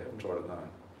 Yeah, haven't tried it, no.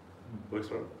 Works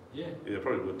right? Yeah,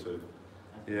 probably would too.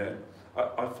 Yeah.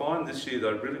 I find this year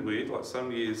though really weird. Like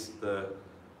some years the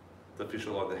fish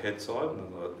are like the head side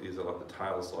and other years are like the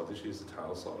tail side. This year's the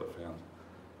tail side I found.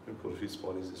 We've caught a few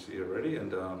spotties this year already,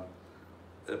 and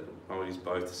I'll use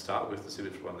both to start with to see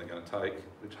which one they're going to take,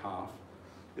 which half.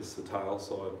 It's the tail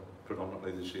side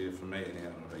predominantly this year for me anyhow. I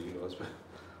don't know about you guys, but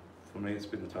for me it's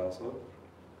been the tail side.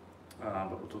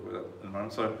 But we'll talk about that in a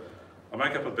moment. So I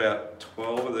make up about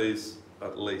 12 of these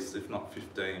at least, if not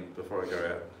 15, before I go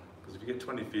out. Because if you get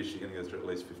 20 fish, you're going to go through at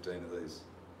least 15 of these.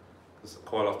 Because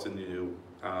quite often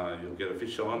you'll get a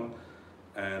fish on,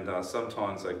 and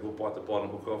sometimes they will bite the bottom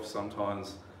hook off.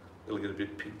 Sometimes it'll get a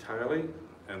bit pigtaily,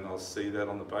 and they'll see that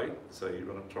on the bait. So you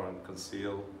want to try and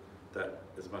conceal that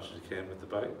as much as you can with the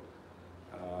bait.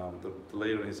 The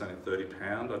leader is only 30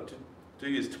 pound. I do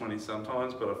use 20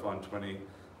 sometimes, but I find 20.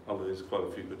 I lose quite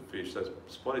a few good fish. Those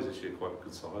spotties this year are quite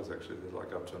good size actually. They're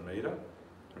like up to 1 metre.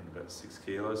 They're about 6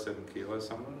 kilos, 7 kilos,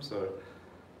 some of them. So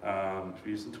if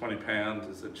you're using 20 pound,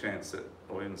 there's a chance that,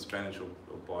 or even Spanish will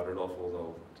bite it off, or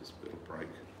it'll break.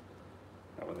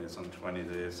 That one there's on 20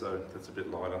 there, so that's a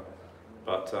bit lighter.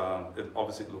 But it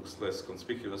obviously looks less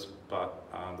conspicuous, but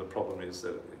the problem is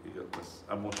that you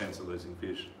got more chance of losing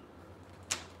fish.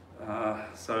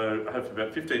 So I have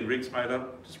about 15 rigs made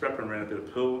up, just wrap them around a bit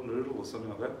of pearl noodle or something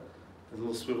like that. There's a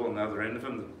little swivel on the other end of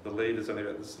them. The lead is only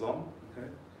about this long, okay?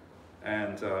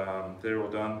 And they're all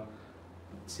done.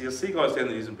 So you'll see guys down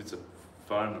there using bits of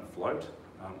foam and float.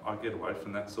 I get away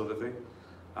from that sort of thing.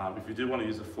 If you do want to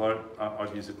use a float,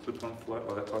 I'd use a clip-on float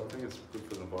like that type of thing. It's good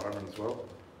for the environment as well,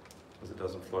 because it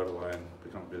doesn't float away and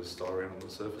become a bit of styrene on the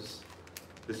surface.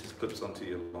 This just clips onto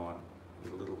your line.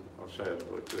 I'll show you how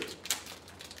to do it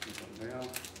now.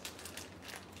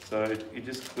 So you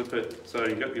just clip it, so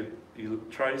you got your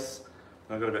trace.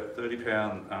 I've got about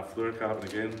 30-pound fluorocarbon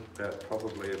again, about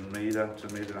probably a metre to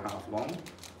a metre and a half long,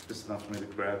 just enough for me to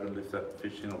grab and lift that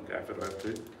fish in or gaff it over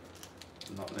to,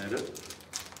 not need it.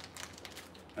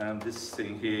 And this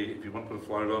thing here, if you want to put a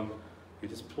float on, you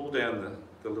just pull down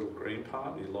the little green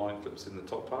part, your line clips in the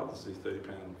top part, this is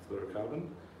 30-pound fluorocarbon,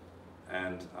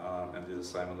 and do the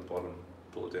same on the bottom,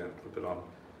 pull it down, clip it on,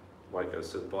 weight goes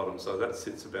to the bottom. So that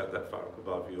sits about that far up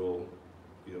above your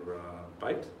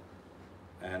bait.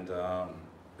 And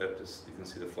that just, you can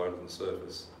see the float on the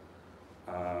surface.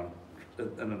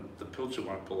 And the pilcher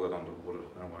won't pull that underwater,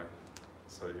 no way.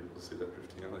 So you'll see that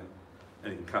drifting out there.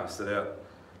 And you can cast it out.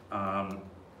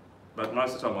 But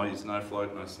most of the time I use no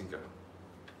float, no sinker.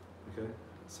 Okay?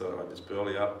 So I just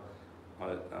burley up. I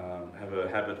have a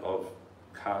habit of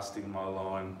casting my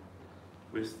line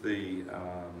with the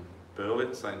burley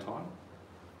at the same time.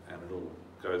 And it all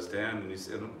goes down. And,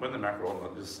 and when the mackerel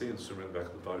on, I just see them swim in the back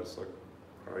of the boat. It's like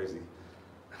crazy.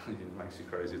 It makes you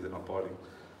crazy if they're not biting.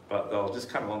 But they'll just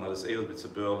come along, they'll just eat little bits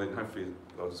of burley, and hopefully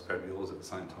they'll just grab yours at the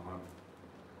same time.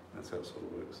 That's how it sort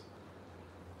of works.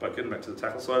 But getting back to the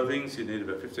tackle side of things, you need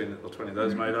about 15 or 20 of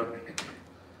those made up.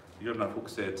 You've got enough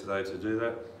hooks there today to do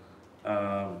that.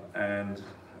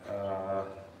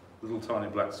 Little tiny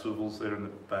black swivels there in the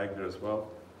bag there as well.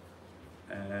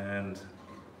 And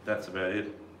that's about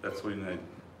it. That's all you need.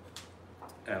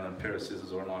 And a pair of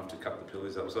scissors or a knife to cut the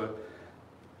pillies up. So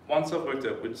once I've worked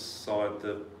out which side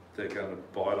that they're going to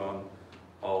bite on,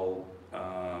 I'll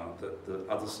the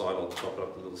other side I'll chop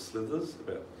up the little slithers,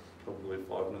 about probably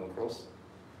 5mm across.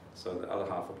 So the other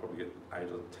half I'll probably get 8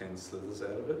 or 10 slithers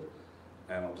out of it,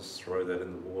 and I'll just throw that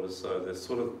in the water. So they're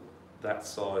sort of that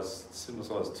size, similar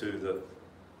size to the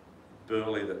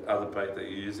burley, the other bait that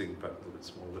you're using, but a little bit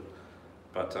smaller.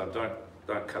 But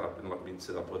don't cut up and like mince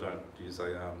it up, or don't use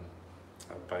a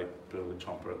bait burley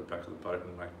chomper at the back of the boat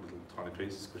and make little tiny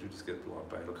pieces, because you just get the live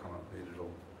bait will come up and eat it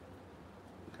all.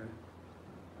 Okay.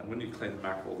 And when you clean the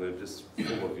mackerel, they're just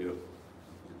full of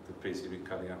the piece you've been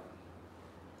cutting up.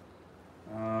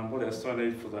 What else do I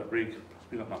need for that rig?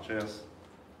 Probably not much else.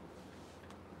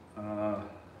 No,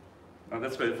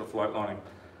 that's about it for float lining.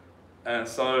 And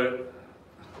so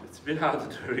it's a bit hard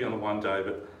to do it on one day,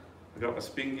 but I've got my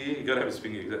spin gear. You've got to have a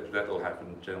spin gear. That'll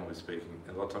happen, generally speaking.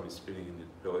 And a lot of times you're spinning in your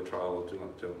belly trail, or doing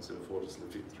like Dylan said before, just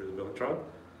lifting through the belly trail.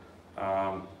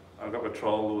 I've got my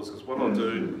troll lures, because what I'll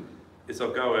do is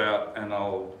I'll go out and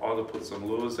I'll either put some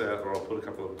lures out, or I'll put a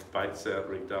couple of baits out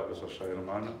rigged up, as I'll show you in a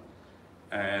moment.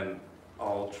 And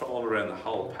I'll troll around the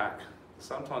whole pack.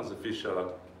 Sometimes the fish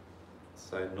are,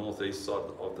 say, northeast side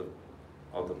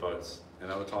of the boats,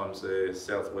 and other times they're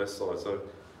southwest side. So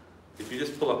if you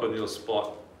just pull up on your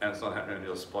spot and it's not happening on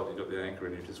your spot, you've got the anchor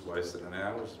and you've just wasted an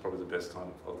hour, which is probably the best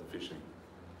time of the fishing.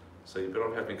 So you're better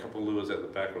off having a couple of lures out the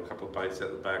back, or a couple of baits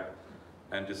out the back,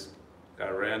 and just go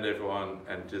around everyone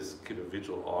and just keep a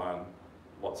vigilant eye on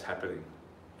what's happening.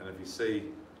 And if you see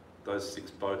those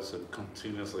 6 boats are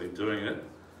continuously doing it,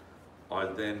 I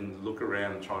then look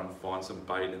around and try and find some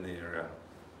bait in the area.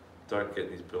 Don't get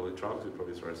these burley trolls, you'll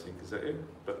probably throw sinkers at you,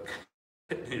 but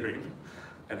get near him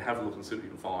and have a look and see what you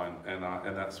can find. And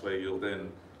that's where you'll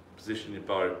then position your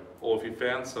boat. Or if you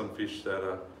found some fish that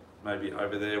are maybe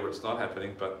over there where it's not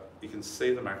happening, but you can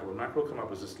see the mackerel. The mackerel will come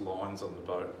up as just lines on the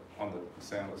boat, on the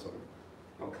sounder, sorry.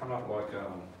 They'll come up like there.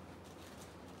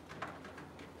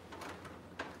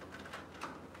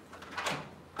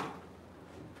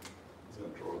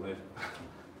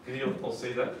 Can you all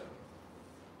see that?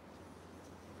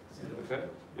 See it okay?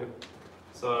 Yep.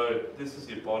 So this is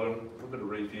your bottom, a little bit of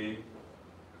reef here,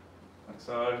 like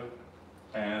so,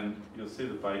 and you'll see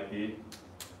the bait here.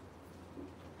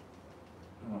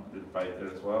 Oh, a bit of bait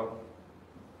there as well.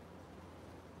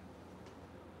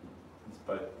 This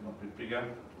bait might be bigger,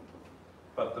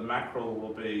 but the mackerel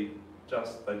will be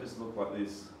they just look like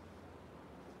this.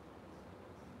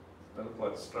 They look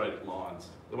like straight lines.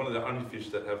 They're one of the only fish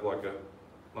that have like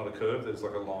not a curve, there's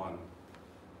like a line.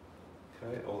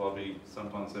 Okay, or they'll be,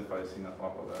 sometimes they're facing up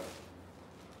like that.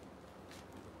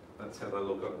 That's how they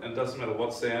look. And it doesn't matter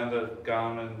what sounder,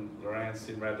 Garmin, Loran,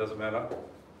 Simrad, doesn't matter.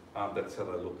 That's how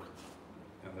they look.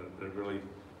 And they're really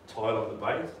tight on the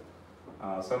bait.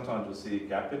 Sometimes you'll see a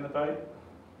gap in the bait,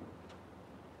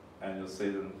 and you'll see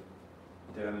them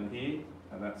down in here,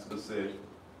 and that's because they're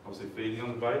obviously feeding on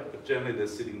the bait, but generally they're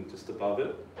sitting just above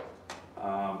it,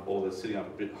 or they're sitting up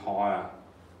a bit higher.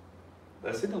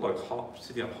 They're sitting like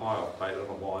sitting up high off bait, I don't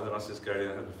know why. Then I just go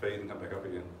down, have a feed, and come back up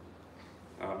again.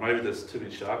 Maybe there's too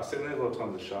many sharks down there. A lot of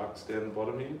times the sharks down the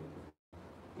bottom here.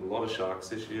 A lot of sharks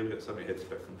this year. We got so many heads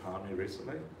back from Palmia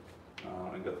recently,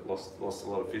 and lost a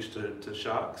lot of fish to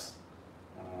sharks.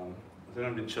 Has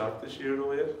anyone been sharked this year at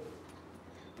all yet?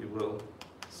 You will.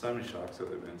 So many sharks out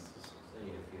there, man.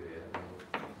 Seen a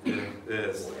few, Yeah,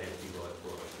 yes. Or anti-life,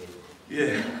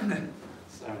 Yeah,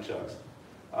 so many sharks.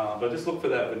 But just look for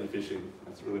that when you're fishing.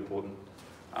 That's really important.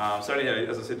 So anyhow,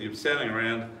 as I said, you're sailing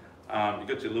around. You've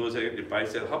got your lures out, you've got your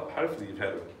baits out. Hopefully you've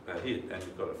had a hit and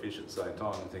you've got a fish at the same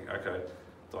time. And think, okay,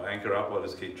 if I anchor up, I'll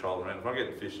just keep trolling around. If I get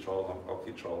a fish trolling, I'll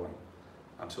keep trolling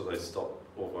until they stop.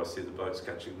 Or if I see the boats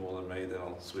catching more than me, then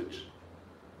I'll switch.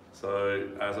 So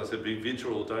as I said, be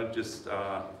vigilant. Don't just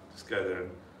go there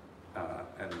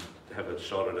and have a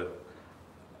shot at it.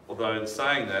 Although in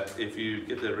saying that, if you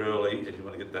get there early, if you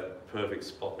want to get that perfect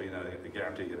spot where you know the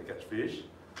guarantee you're going to catch fish,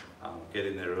 get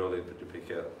in there early and put your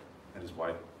pick out and just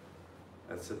wait.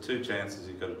 That's the two chances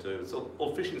you've got to do. It's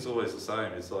all fishing's always the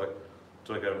same. It's like,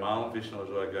 do I go marlin fishing or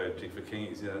do I go jig for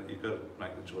kingies? You know, you've got to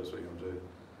make the choice what you're going to do.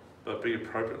 But be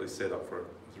appropriately set up for it.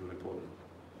 It's really important.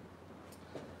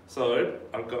 So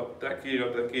I've got that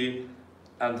gear,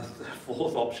 and the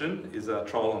fourth option is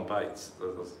troll and baits.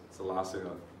 That's the last thing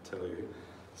I'll tell you.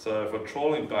 So if I'm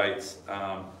trawling baits,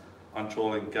 I'm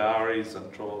trawling garis,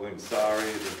 I'm trawling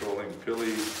saris, I'm trawling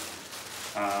pillies,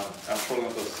 I'm trawling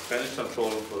for Spanish, I'm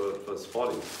trawling for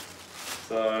spotties.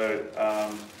 So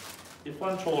if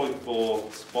I'm trawling for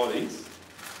spotties,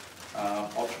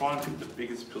 I'll try and pick the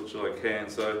biggest pilchard I can.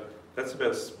 So that's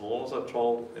about as small as I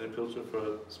troll in a pilchard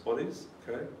for spotties,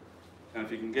 okay? And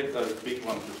if you can get those big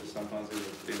ones, which are sometimes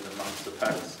in amongst the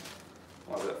packs,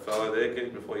 like that fellow there, get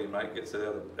it before your mate gets it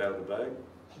out of the bag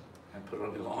and put it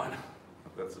on your line.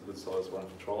 That's a good size one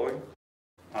for trolling.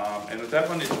 And with that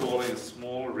one, you're trawling a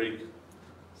small rig,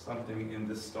 something in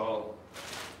this style,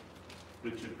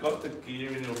 which you've got the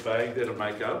gear in your bag there to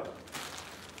make up.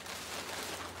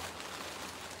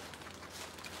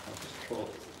 I'll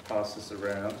just pass this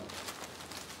around.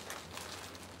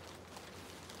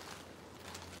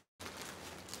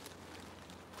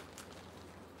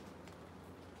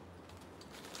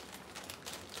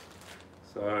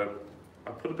 So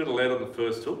I put a bit of lead on the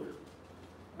first hook.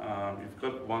 You've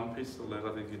got one piece of lead,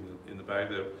 I think, in the bag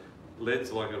there.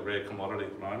 Lead's like a rare commodity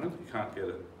at the moment. You can't get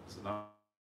it. There's no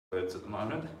leads at the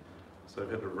moment. So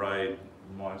I've had to raid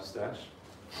my stash.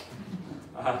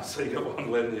 So you've got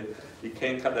one lead there. You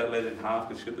can cut that lead in half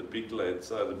because you've got the big lead.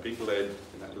 So the big lead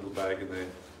in that little bag in there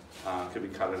can be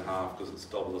cut in half because it's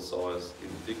double the size in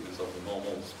thickness of the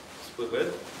normal split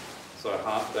lead. So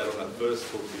half that on that first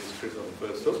hook is stripped on the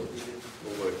first hook,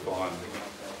 will work fine.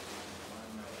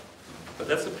 But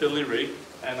that's a pilly rig,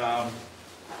 and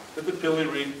with the pilly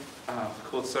rig,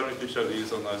 caught so many fish over the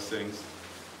years on those things.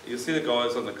 You'll see the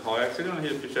guys on the kayaks. Anyone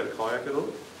here fish out a kayak at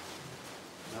all?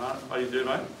 No? Oh, you do,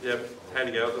 mate? Yeah. How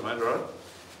do you go at the moment, right?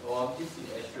 Well, I'm just in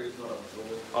estuaries, not offshore.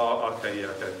 Oh, okay, yeah,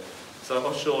 okay. So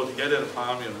offshore, if you go down to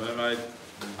Palmy or Mermaid,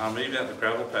 even out the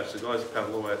gravel patch, the guys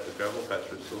paddle all the way out the gravel patch,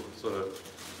 which is sort of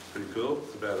pretty cool.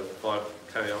 It's about a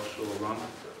 5k offshore run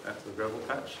out to the gravel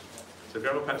patch. So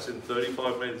gravel patch is in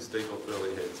 35 metres deep off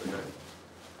early heads, okay?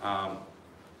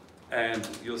 And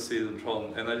you'll see them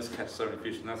trolling, and they just catch so many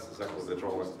fish, and that's exactly what they're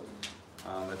trolling.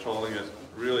 They're trolling it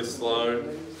really slow,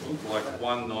 like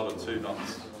 1 knot or 2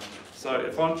 knots. So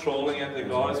if I'm trolling at the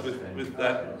guys with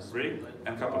that rig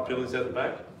and a couple of pillies out the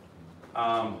back,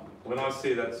 when I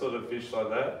see that sort of fish like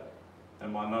that,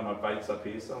 and I know my bait's up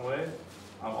here somewhere,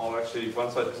 I'll actually,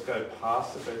 once I just go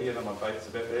past it here and my bait's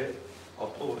about there, I'll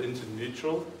pull it into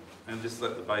neutral and just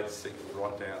let the bait sink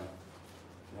right down.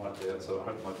 So I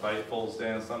hope my bait falls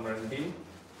down somewhere in here.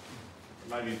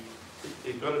 Maybe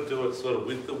you've got to do it sort of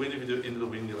with the wind. If you do it into the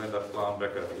wind, you'll end up blowing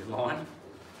back over your line.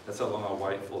 That's how long I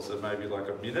wait for. So maybe like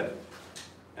a minute,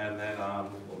 and then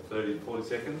 30, 40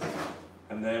 seconds.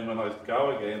 And then when I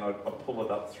go again, I pull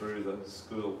it up through the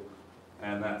school,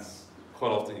 and that's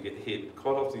quite often you get hit.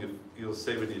 Quite often you'll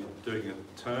see when you're doing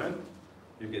a turn,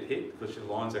 you get hit because your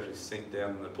lines actually sink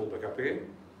down and they pull back up again.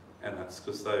 And that's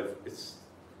because it's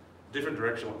a different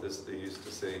direction what they're used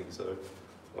to seeing. So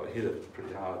I hit it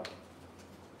pretty hard.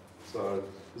 So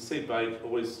you see bait,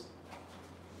 always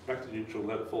back to neutral,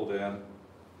 let it fall down,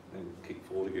 and kick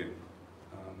forward again.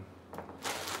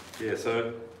 Yeah,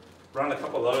 so run a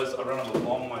couple of those. I run them a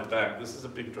long way back. This is a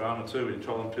big drama too. When you're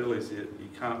trolling pillies, you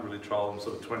can't really troll them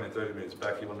sort of 20 or 30 metres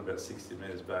back. You want them about 60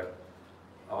 metres back.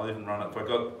 I'll even run it, if I've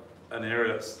got an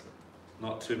area that's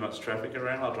not too much traffic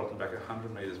around, I'll drop them back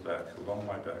 100 metres back, a long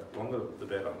way back. The longer the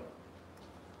better.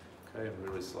 Okay, and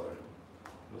really slow.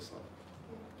 Real slow.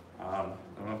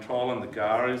 And I'm trolling the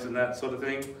garis and that sort of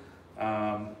thing.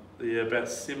 They're about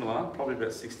similar, probably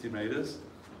about 60 metres.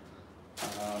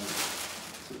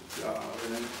 That's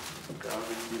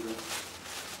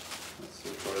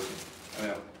still frozen.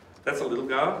 Anyhow, that's a little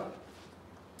gar.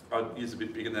 I'd use a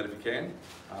bit bigger than that if you can.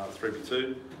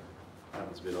 3x2.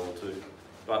 It's a bit old too.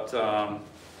 But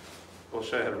I'll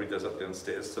show you how to rig those up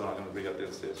downstairs tonight. I'm going to rig up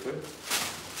downstairs for you.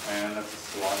 And that's a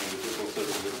slimy, which is also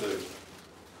really good too.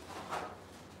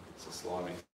 It's a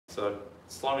slimy. So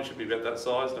slimy should be about that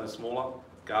size, no smaller.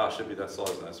 Gar should be that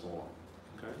size, no smaller.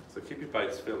 Okay, so keep your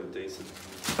baits fairly decent.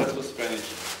 That's for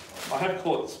Spanish. I have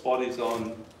caught spotties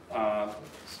on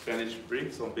Spanish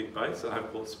rigs on big baits. I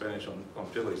have caught Spanish on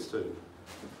fillies too.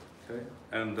 Okay,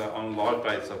 and on live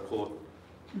baits I've caught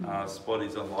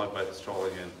spotties on live baits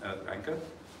trolling and anchor,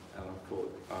 and I've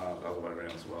caught the other way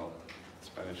around as well.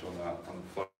 Spanish on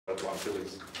float line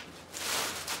fillies.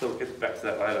 So we'll get back to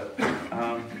that later.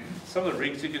 Some of the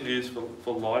rigs you can use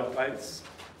for live baits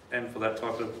and for that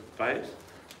type of bait.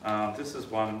 This is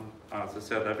one, it's a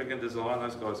South African design.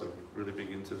 Those guys are really big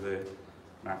into their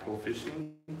mackerel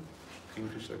fishing,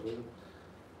 kingfish they call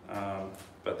them.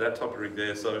 But that type of rig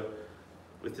there, so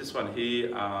with this one here,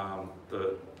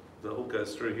 the hook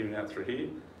goes through here and out through here,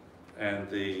 and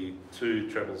the two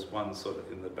trebles, one's sort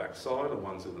of in the back side and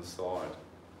one's in the side.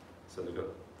 So they've got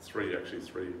three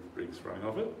rigs running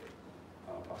off it.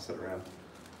 I'll pass that around,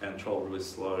 and troll really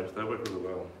slow. They work really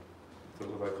well. So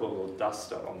they call a little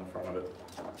duster on the front of it.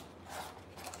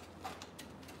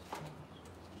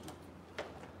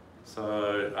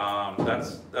 So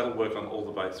that'll work on all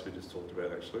the baits we just talked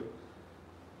about actually.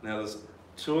 Now there's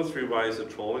 2 or 3 ways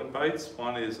of trawling baits.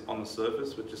 One is on the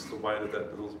surface with just the weight of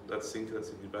that sinker that's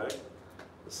in your bag.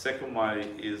 The second way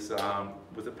is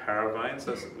with a paravane.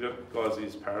 So we've got guys who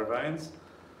use paravanes.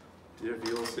 Do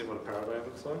you all see what a paravane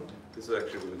looks like? This is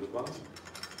actually a really good one.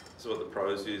 This is what the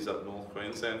pros use up North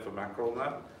Queensland for mackerel and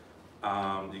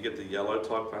that. You get the yellow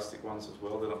type plastic ones as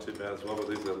well. They're not too bad as well, but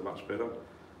these are much better.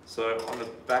 So on the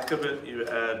back of it, you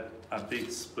add a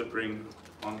big split ring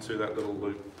onto that little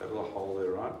loop, that little hole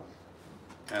there, right?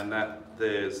 And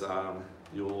there's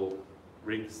your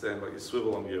rigs then, like you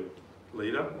swivel on your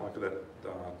leader, like that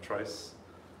trace.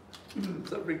 So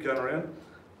that rig going around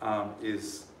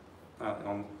is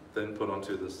then put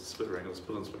onto the split ring. Let's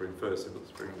put on the split ring first, and put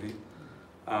the split ring here.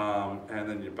 And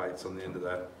then your bait's on the end of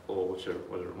that, or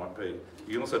whatever it might be.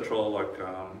 You can also troll like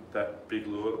that big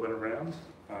lure that went around,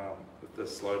 the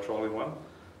slow trolling one,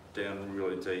 down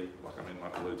really deep, like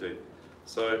really deep.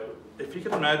 So if you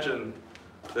can imagine,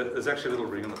 there's actually a little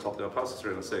ring on the top there. I'll pass this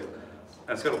around in a sec. And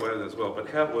it's got a weight in it as well. But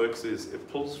how it works is it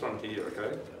pulls from here,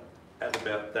 okay, at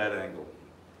about that angle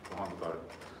behind the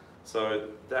boat. So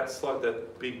that's like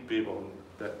that big bib on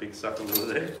that big sucker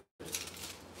lure there.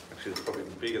 Actually, it's probably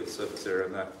bigger the surface area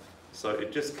than that. So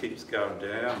it just keeps going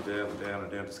down, down, down,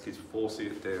 and down. Just keeps forcing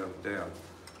it down, down.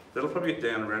 That'll probably get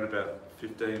down around about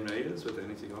 15 metres with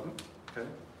anything on it. Okay.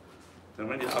 Then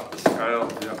when you up the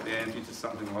scale, you up the ante to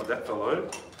something like that below,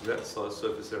 that size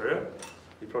surface area,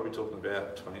 you're probably talking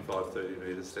about 25, 30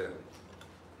 metres down.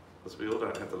 Because we all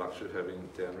don't have the luxury of having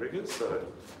down riggers, so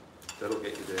that'll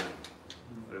get you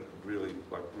down, really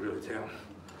down.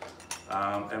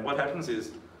 And what happens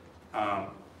is,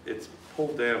 it's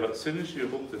pulled down, but as soon as you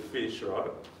hook the fish,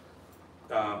 right,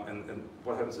 and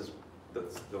what happens is,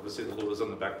 that's obviously the lure's on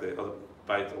the back there, or the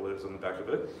bait or whatever's on the back of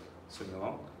it, swimming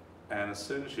along. And as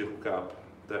soon as you hook up,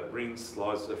 that ring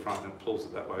slides to the front and pulls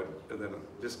it that way, and then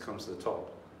it just comes to the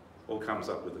top, or comes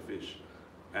up with the fish.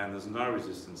 And there's no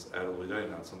resistance at all, we don't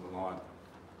know it's on the line.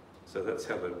 So that's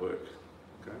how they work,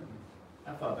 okay?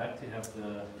 How far back do you have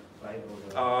the bait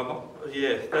or the...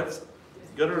 Yeah,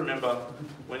 you got to remember,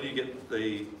 when you get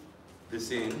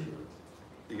this in,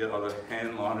 you got to either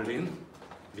hand line it in,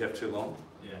 if you have too long.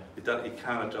 Yeah. You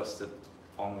can't adjust it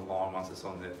on the line once it's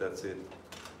on there, that's it.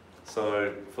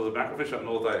 So for the mackerelfish up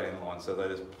north, they hand line, so they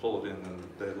just pull it in and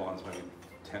their line's maybe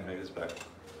 10 metres back.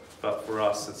 But for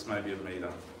us, it's maybe a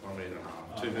metre or a metre and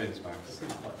a half, 2 metres max.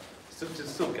 It's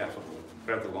still gaffable.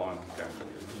 Grab the line, gaff it.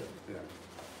 Yeah.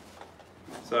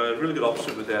 So a really good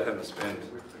option without having to spend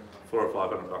 $400 or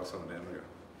 $500 on an down rigger.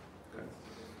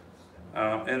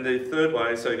 And the third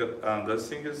way, so you've got those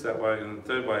sinkers that way, and the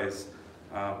third way is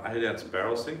 8-ounce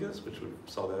barrel sinkers, which we've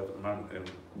sold out at the moment, and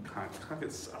can't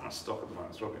get so much stock at the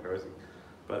moment, it's probably crazy.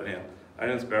 But anyhow,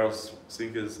 8-ounce barrel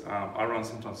sinkers, I run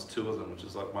sometimes 2 of them, which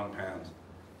is like 1 pound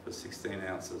for 16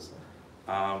 ounces.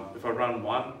 If I run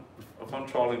one, if I'm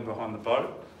trolling behind the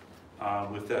boat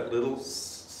with that little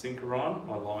sinker on,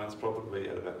 my line's probably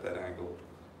at about that angle.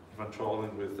 If I'm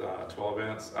trolling with an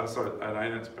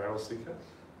 8-ounce barrel sinker,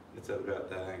 it's at about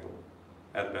that angle,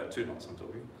 at about 2 knots I'm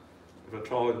talking. If I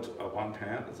troll it 1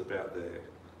 pound, it's about there.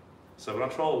 So when I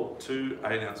troll 2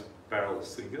 8-ounce barrel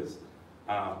sinkers,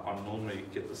 I normally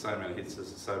get the same amount of hits as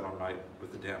say my mate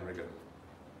with the downrigger,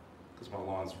 because my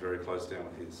line's very close down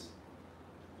with his.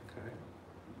 Okay,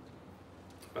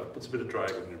 but it puts a bit of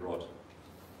drag on your rod.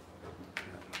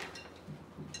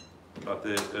 But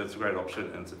it's a great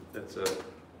option, and it's a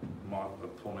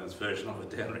poor man's version of a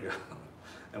downrigger,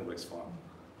 and works fine.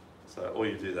 So, or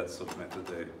you do that sort of method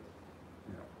there.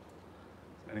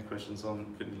 Yeah. Any questions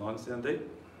on getting lines down deep?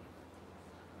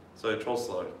 So troll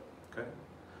slow. Okay.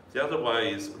 The other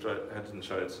way is, which I didn't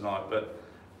show you tonight, but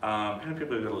how many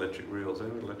people have got electric reels?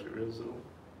 Anyone got electric reels at all?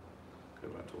 Okay,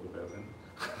 we won't talk about them.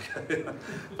 Okay.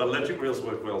 But electric reels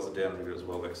work well as a downrigger as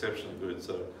well. They're exceptionally good.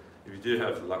 So if you do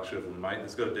have the luxury of a mate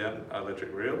that's got a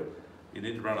electric reel, you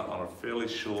need to run it on a fairly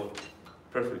short,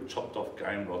 preferably chopped off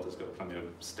game rod that's got plenty of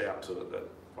stout to it that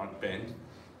won't bend.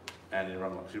 And you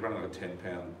run like a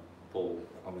 10-pound ball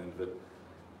on the end of it.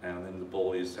 And then the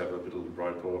ball is to have a bit of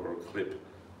rope or a clip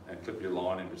and clip your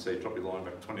line in. So you drop your line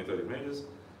back 20, 30 metres,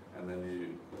 and then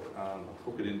you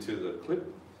hook it into the clip,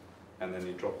 and then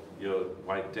you drop your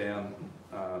weight down,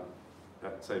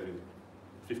 say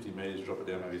 50 metres, drop it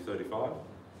down maybe 35,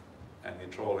 and you're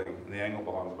trolling, and the angle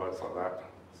behind the boat's like that.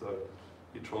 So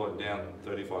you're trolling down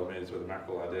 35 metres where the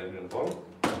mackerel are down in the bottom,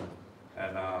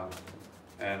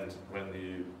 and when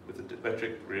you, with the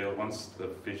electric reel, once the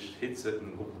fish hits it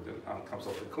and comes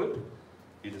off the clip,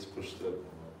 you just push the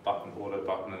auto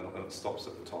button, and it stops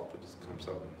at the top. It just comes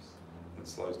up and it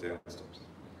slows down and stops.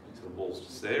 So the ball's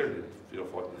just there, and you're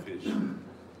fighting the fish.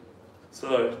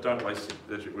 So don't waste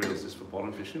your electric reels just for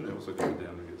bottom fishing. They're also good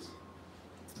down riggers.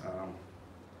 I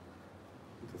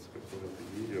think that's about the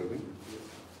video, I think.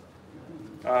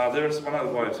 There is one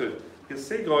other way too. You can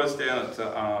see guys down at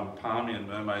Palmy and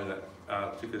Mermaid,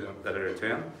 particularly that area of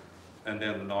town, and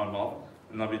down the 9 Mile,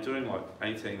 and they'll be doing like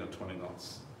 18 or 20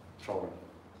 knots trolling.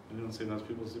 Anyone seen those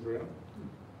people zip around?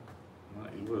 No,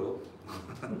 you will.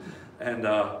 and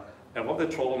what they're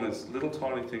trolling is little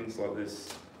tiny things like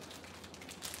this,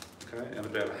 okay, and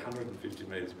about 150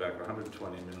 metres back,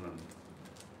 120 minimum,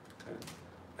 okay,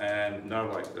 and no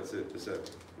weight. That's it. Just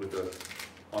that with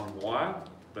on wire,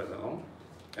 about that long,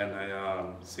 and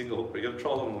a single hook. But you got to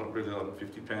troll them really on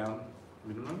 50-pound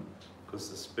minimum, because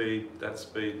that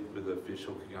speed with the fish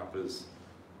hooking up is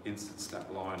instant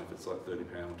snap line if it's like 30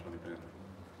 pound or 20 pound.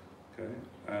 Okay,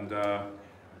 and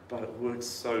but it works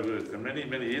so good. And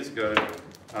many years ago,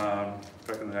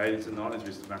 back in the 80s and 90s, we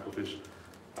used to mackerel fish.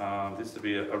 There used to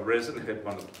be a resin head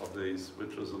one of these,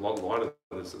 which was a lot lighter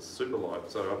than this. It's super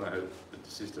light, so I don't know how it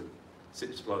just used to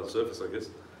sit just below the surface, I guess.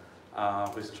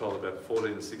 We used to troll about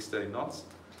 14 to 16 knots,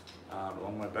 a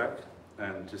long way back,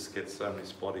 and just get so many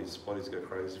spotties. Spotties go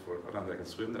crazy for it. I don't know if they can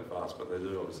swim that fast, but they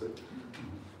do, obviously.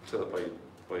 Tell it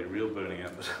by your reel burning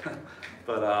out.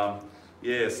 But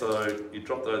yeah, so you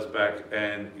drop those back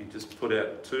and you just put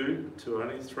out two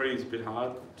only. 3 is a bit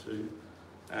hard, 2,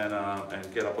 and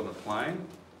get up on the plane.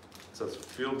 So it's a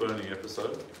fuel burning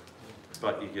episode,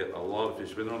 but you get a lot of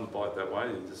fish. When they're on the bite that way,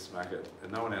 you just smack it.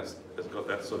 And no one else has got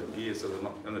that sort of gear, so they're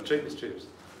not, and the cheapest chips.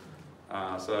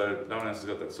 So no one else has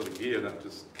got that sort of gear, and that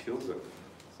just kills it.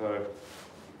 So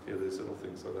yeah, there's little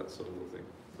things like that sort of little thing.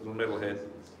 Little metal head.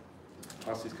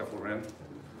 Pass these couple around.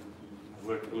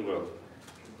 Worked really well.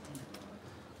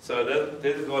 So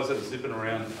they're the guys that are zipping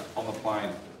around on the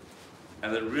plane.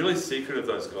 And they're really secretive,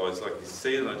 those guys. Like you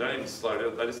see them, they don't even slow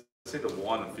down. They just seem to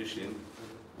wind and fish in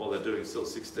while they're doing still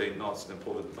 16 knots and then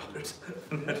pull the boat.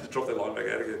 And they just drop their line back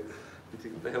out again. You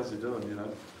think, what the hell's he doing, you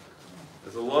know?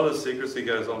 There's a lot of secrecy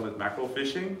goes on with mackerel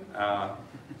fishing.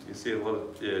 You see a lot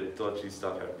of dodgy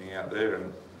stuff happening out there.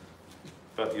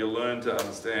 But you learn to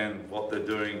understand what they're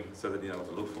doing so that you know what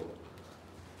to look for.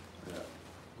 Yeah.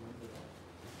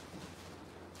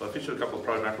 So I fished with a couple of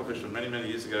pro mackerel fishermen many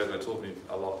years ago. They taught me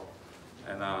a lot,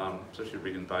 and especially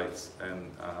rigging baits.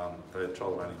 And they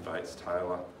troll running baits,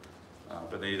 tailor,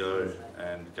 bonito,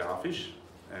 and garfish,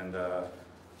 and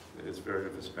it's very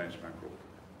good for Spanish mackerel.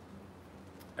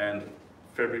 And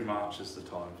February, March is the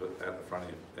time for out the front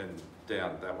end and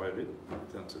down that way a bit,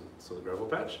 down to sort of gravel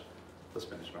patch for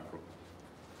Spanish mackerel.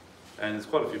 And there's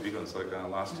quite a few big ones. Like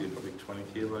last year, probably 20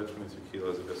 kilos, 22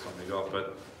 kilos the best one we got.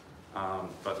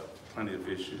 But plenty of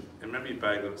fish. And remember your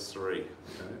bag of 3, okay?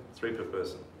 3 per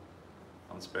person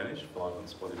on Spanish, 5 on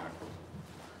spotty mackerel.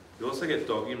 You also get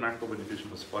doggy mackerel when you're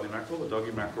fishing with spotty mackerel. The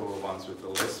doggy mackerel are the ones with the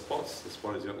less spots. The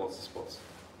spotty's got lots of spots.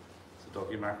 So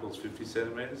doggy mackerel is 50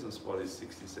 centimetres and spotty is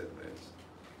 60 centimetres.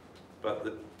 But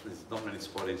there's not many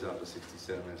spotties under 60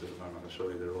 centimetres at the moment. I'll show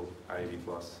you they're all 80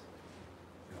 plus.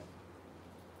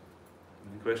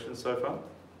 Any questions so far?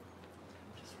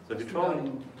 So if you're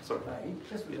trolling, sorry.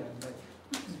 Just regarding that,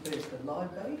 Which is best, a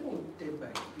live bait or dead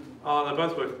bait? Oh, they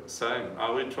both work the same.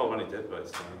 We trial only dead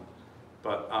baits,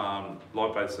 but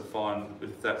live baits are fine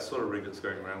with that sort of rig that's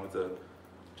going around with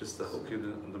just the hook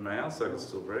in the mouth, so it can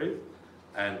still breathe.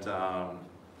 And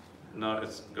no,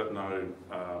 it's got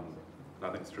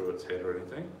nothing through its head or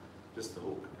anything, just the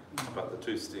hook. But the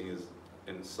two stingers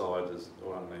inside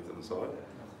or underneath on the side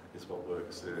is what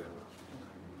works there.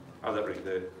 Oh, that rig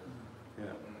there.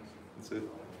 Yeah, that's it.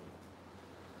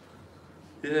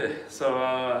 Yeah, so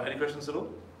any questions at all?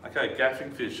 Okay,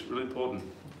 gaffing fish, really important.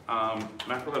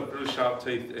 Mackerel have really sharp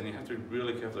teeth and you have to be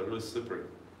really careful, they're really slippery.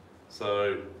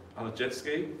 So on a jet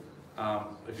ski,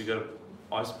 if you got an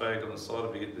ice bag on the side,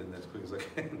 if you get in there as quick as I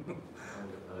can.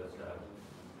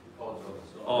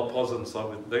 Pods on the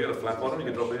side. They got a flap on them, you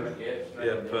can drop in.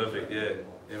 Yeah, perfect, yeah.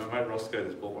 Yeah, my mate Roscoe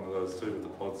just bought one of those too with the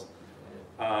pods.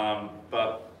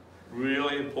 But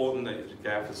really important that your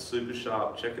gaff is super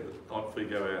sharp. Check it the night before you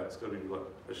go out. It's got to be like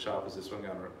as sharp as this one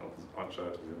going around. I won't show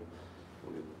it to you.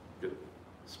 It'll get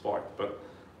spiked, but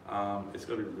it's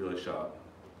got to be really sharp.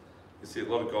 You see a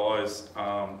lot of guys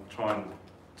try and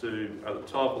do at the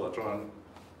top, or they try and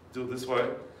do it this way.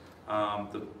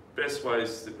 The best way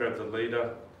is to grab the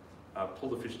leader, pull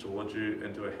the fish towards you,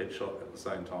 and do a headshot at the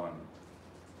same time.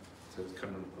 So it's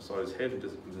coming beside his head and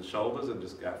just with the shoulders and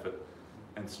just gaff it.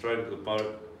 And straight into the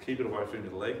boat, keep it away from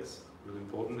your legs, really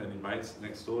important, and your mates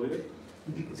next door to you.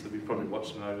 So you'll be probably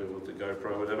watching over with the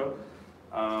GoPro or whatever.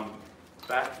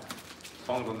 Back,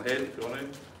 tong it on the head if you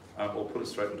want to, or put it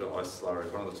straight into ice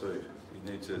slurry, one of the two.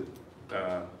 You need to,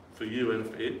 for you and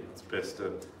for it, it's best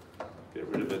to get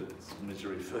rid of its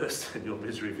misery first, and your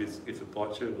misery if it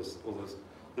bites you.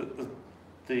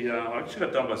 I actually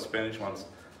got done by Spanish once,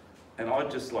 and I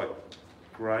just like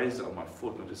grazed it on my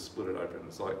foot and I just split it open.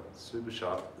 It's like super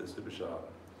sharp, they're super sharp.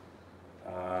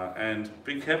 And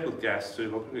be careful with gas too,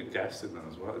 a lot of people get gas in them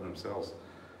as well, in themselves.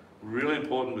 Really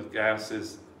important with gas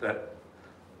is that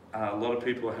a lot of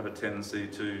people have a tendency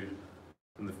to,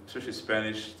 especially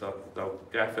Spanish, they'll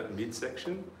gaff it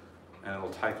midsection and it'll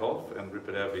take off and rip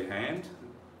it out of your hand.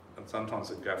 And sometimes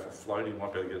the gaff will float, you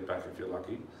might be able to get it back if you're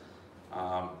lucky.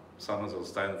 Sometimes it'll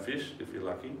stay in the fish if you're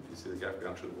lucky, if you see the gaff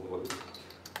going through the water.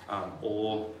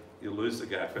 Or you lose the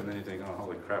gaff and then you think, oh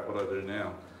holy crap, what do I do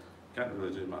now? You can't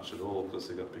really do much at all because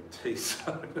they've got big teeth.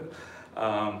 So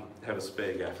have a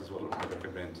spare gaff is what I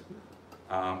recommend.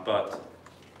 But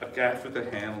a gaff with a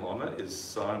handle on it is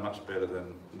so much better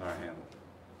than no handle.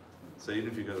 So even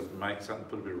if you've got to make something,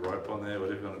 put a bit of rope on there,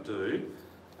 whatever you want to do,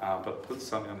 but put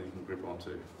something on that you can grip onto,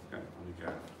 okay, on your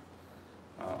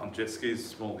gaff. On jet skis,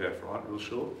 small gaff, right, real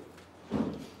short.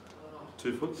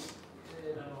 2 foot. Is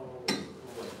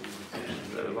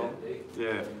that long?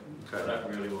 Yeah. Okay. I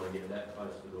don't really want to get that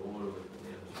close to the water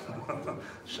with them.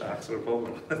 Sharks are a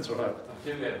problem, that's right. I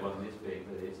do have one this big,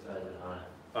 but it stays at home.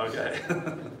 Okay.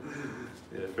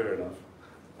 Yeah, fair enough.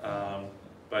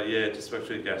 But yeah, just make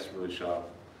sure your gas is really sharp.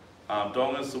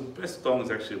 Dongers, the best dong is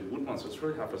actually a wood one, so it's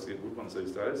really hard for us to get wood ones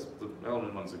these days. The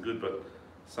melamine ones are good, but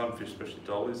some fish, especially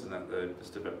dollies, and that they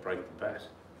just about break the bat.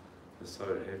 They're so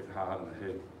heavy, hard in the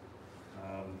head.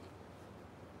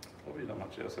 Probably not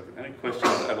much else. Any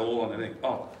questions at all on anything?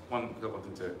 Oh, got one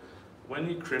thing too. When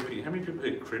you crimp it, how many people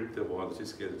here crimp their wire? They're too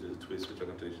scared to do the twist, which I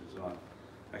can teach you tonight.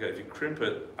 Okay, if you crimp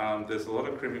it, there's a lot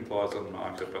of crimping pliers on the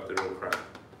market, but they're all crap.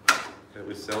 Okay,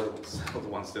 we sell the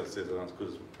ones downstairs that aren't as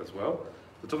good as well.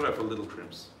 We're talking about for little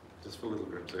crimps, just for little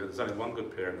crimps. There's only one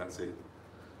good pair and that's it.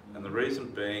 And the reason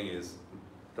being is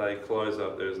they close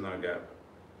up, there is no gap.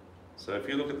 So if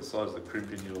you look at the size of the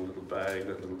crimp in your little bag,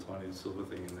 that little tiny silver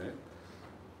thing in there,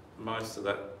 most of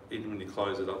that, even when you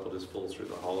close it up, will just fall through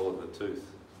the hole of the tooth.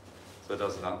 So it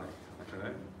does nothing,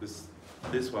 okay?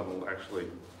 This one will actually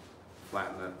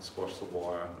flatten it, squash the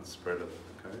wire and spread it,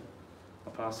 okay?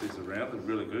 I'll pass these around, they're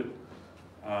really good.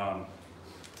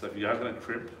 So if you are going to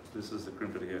crimp, this is the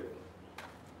crimper to get.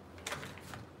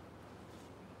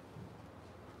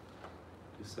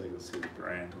 Just so you can see the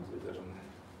brand, I'll leave that on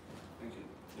there. Thank you.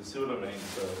 You see what I mean?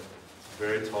 So it's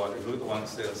very tight. If you look at the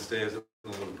ones downstairs, the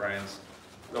little brands,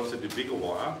 they obviously do bigger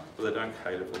wire, but they don't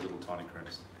cater for little tiny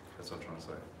crimps. That's what I'm trying to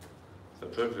say. So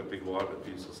perfect big wire, but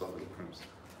useless on little crimps.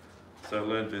 So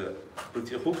learn to do that. With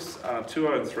your hooks,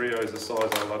 2.0 and 3.0 is the size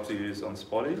I love to use on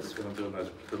spotties when I'm doing those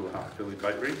little half-filly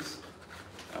bait rigs.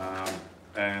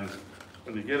 And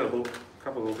when you get a hook, a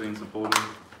couple of little things important.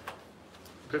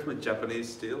 Preferably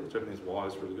Japanese steel. Japanese wire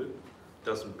is really good. It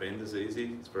doesn't bend as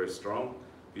easy. It's very strong.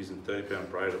 Using 30-pound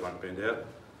braid, it won't bend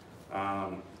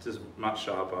out. It's just much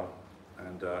sharper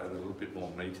and a little bit more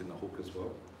meat in the hook as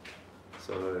well.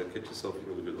 So get yourself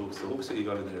really good hooks. The hooks that you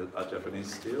got in there are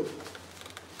Japanese steel.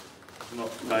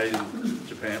 not made in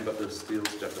Japan, but the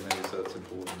steel's Japanese, so it's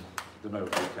important. They're made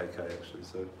with KK actually,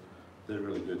 so they're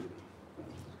really good.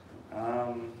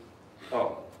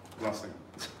 Oh, last thing.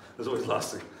 There's always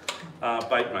last thing.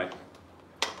 Bait mate.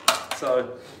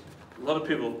 So a lot of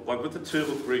people, like with the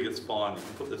 2-hook rig, it's fine. You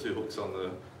can put the 2 hooks on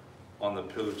the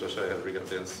pillar, which I'll show you how to rig up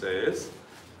downstairs.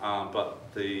 But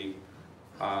the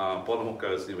bottom hook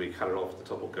goes near where you cut it off, the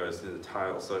top hook goes near the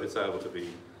tail, so it's able to be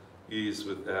used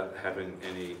without having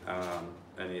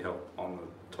any help on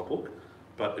the top hook.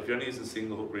 But if you're only using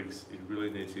single hook rigs, you really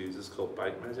need to use this called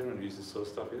bait mate. Everyone uses this sort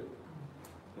of stuff here.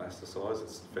 Elasticize,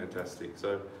 it's fantastic.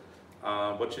 So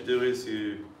what you do is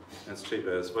and it's cheap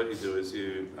as, what you do is if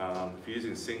you're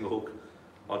using a single hook,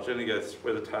 I'll generally go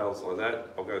where the tail's like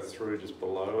that, I'll go through just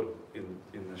below it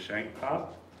in the shank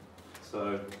part.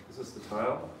 So this is the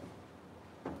tail.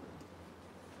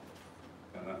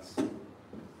 And that's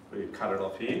where you cut it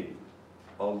off here.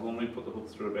 I'll normally put the hook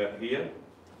through about here,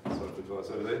 so if the guy's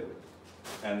over there.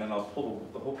 And then I'll pull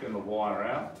the hook and the wire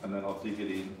out, and then I'll dig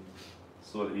it in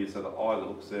sort of here, so the eye of the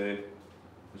hook's there,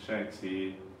 the shank's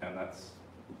here, and that's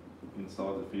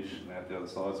inside the fish and out the other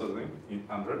side sort of thing,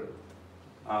 under it.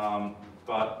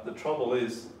 But the trouble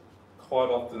is, quite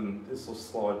often this will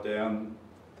slide down,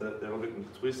 they'll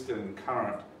get twisted in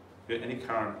current. You get any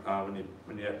current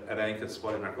when you're at anchor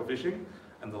spotted mackerel fishing,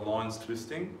 and the line's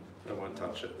twisting, they won't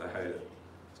touch it, they hate it.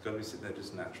 It's got to be sitting there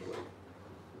just naturally.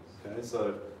 Okay,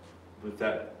 so with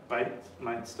that bait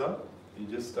mate stuff, you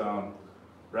just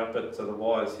wrap it, so the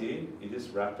wire's here, you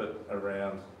just wrap it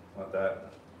around like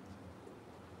that,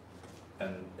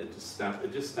 and it just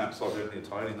snaps like really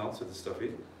tiny knots with the stuff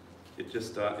here. It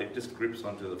just grips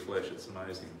onto the flesh. It's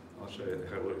amazing. I'll show you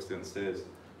how it works downstairs.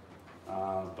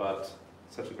 But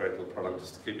such a great little product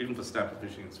just to keep, even for snapper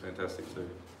fishing, it's fantastic too.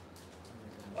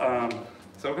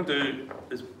 So what we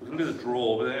can do the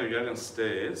draw, but then we go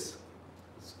downstairs.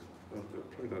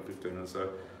 I've probably got 15 minutes, so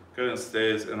go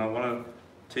downstairs, and I want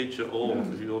to teach you all,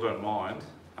 if you all don't mind,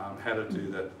 how to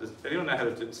do that. Does anyone know how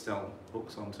to sell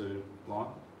hooks onto line?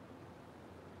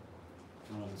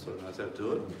 No one sort of knows how to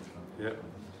do it? Yep.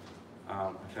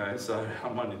 Okay, so I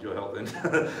might need your help then.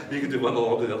 You can do one,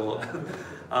 I'll do the other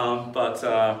lot. But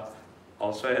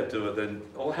I'll show you how to do it then.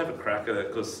 I'll have a crack at it,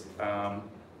 because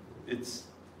it's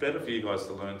better for you guys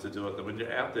to learn to do it than when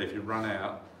you're out there. If you run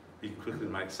out, you can quickly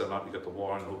make some up. You've got the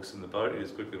wire and the hooks in the boat, you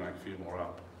just quickly make a few more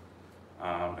up.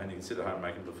 And you can sit at home and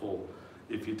make them before.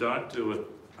 If you don't do it,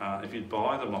 if you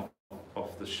buy them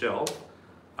off the shelf,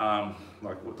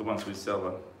 like the ones we sell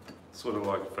are sort of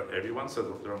like for everyone, so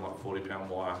they're on like 40-pound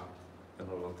wire, and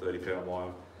not on 30-pound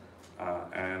wire,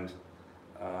 and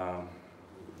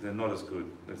they're not as good.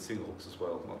 They're single hooks as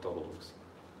well, not double hooks.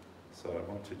 So I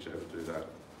want to teach you how to do that.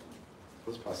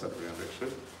 Let's pass that around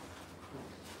actually.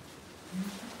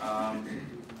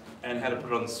 And how to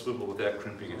put it on the swivel without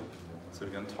crimping it. So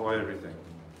we're going to tie everything.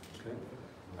 Okay.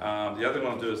 The other thing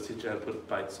I'll do is teach you how to put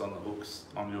baits on the hooks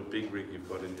on your big rig you've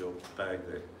got in your bag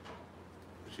there,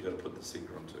 which you've got to put the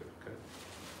sinker onto. Okay.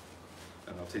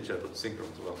 And I'll teach you how to put the sinker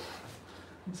on as well.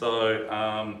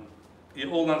 So you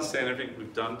all understand everything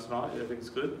we've done tonight? Everything's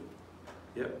good?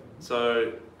 Yep.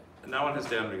 So no one has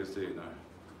downriggers, do you? No.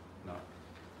 No.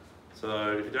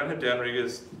 So if you don't have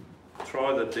downriggers,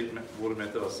 try the deep water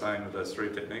method I was saying with those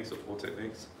 3 techniques or 4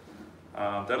 techniques.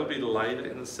 That'll be later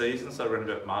in the season, so around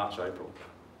about March, April.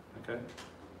 Okay.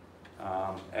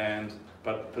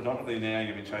 But predominantly now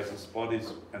you're going to be chasing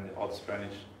spotties and the odd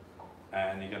Spanish,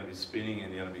 and you're going to be spinning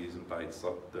and you're going to be using baits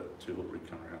like the 2-hook rig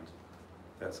come around.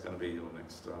 That's going to be your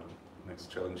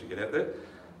next challenge you get out there.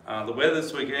 The weather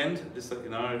this weekend, just to let you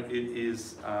know, it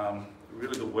is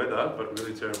really good weather, but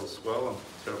really terrible swell and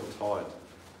terrible tide.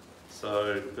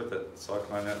 So we've got that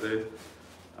cyclone out there,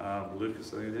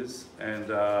 Lucas I think it is, and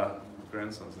my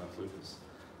grandson's named Lucas.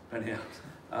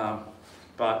 Anyhow,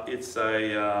 but it's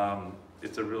a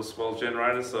real swell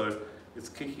generator, so it's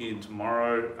kicking in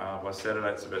tomorrow. By Saturday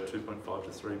it's about 2.5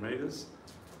 to 3 metres.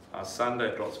 Sunday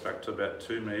it drops back to about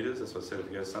 2 metres. That's what I said, if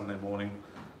you go Sunday morning,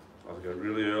 either go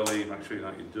really early, make sure you know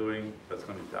what you're doing, but it's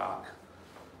going to be dark.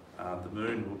 The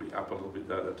moon will be up a little bit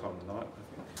though at that time of the night,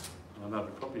 I think. I know,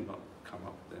 but probably not come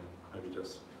up then, maybe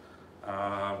just.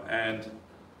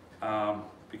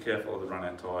 Be careful of the run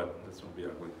out tide, this will be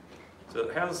ugly.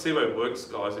 So how the seaway works,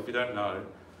 guys, if you don't know,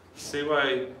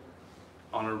 seaway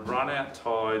on a run out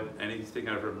tide, anything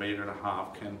over 1.5 metres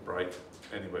can break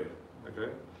anywhere,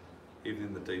 okay? Even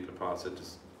in the deeper parts, it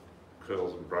just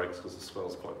curls and breaks because the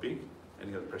swell's quite big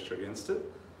and you got pressure against it.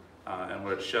 And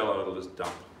where it's shallow, it'll just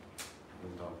dump.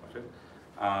 Okay?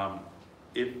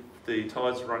 If the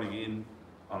tide's running in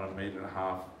on 1.5 metres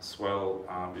swell,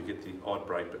 you get the odd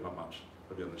break, but not much.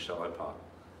 It'll be on the shallow part.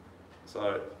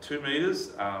 So 2 metres,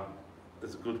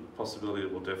 there's a good possibility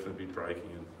it will definitely be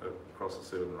breaking across the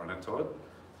sea with the run out tide.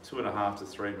 2.5 to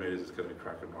 3 metres is going to be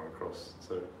cracking right across.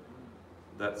 So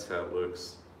that's how it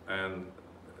works. And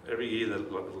every year the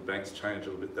little banks change a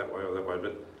little bit that way or that way,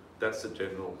 but that's the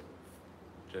general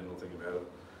thing about it.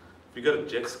 If you've got a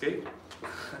jet ski,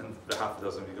 and half a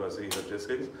dozen of you guys here got jet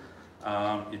skis,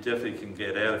 you definitely can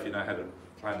get out if you know how to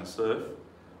play and surf,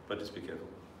 but just be careful.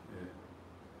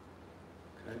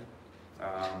 Yeah. Okay.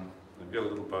 If you've got a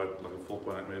little boat, like a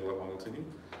 4.8 metre like my Tini,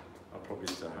 I'll probably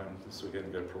stay home this weekend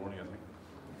and go prawning, I think.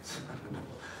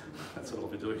 That's what I'll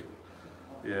be doing.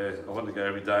 Yeah, I want to go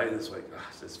every day this week.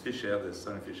 There's fish out there, there's so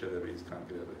many fish out there, but you just can't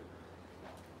get out there.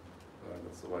 So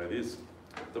that's the way it is.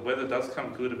 The weather does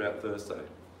come good about Thursday,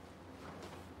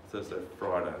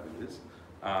 Friday it is.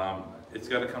 It's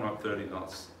going to come up 30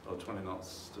 knots, or 20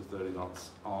 knots to 30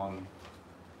 knots on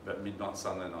about midnight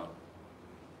Sunday night.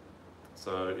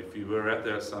 So if you were out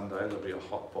there Sunday, there'll be a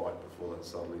hot bite before that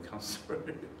southerly comes through.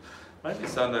 Maybe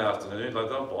Sunday afternoon, like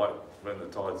they'll bite when the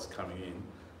tide's coming in.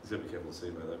 You've got to be careful to see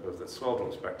about that. But if that swell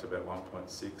drops back to about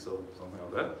 1.6 or something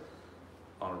like that,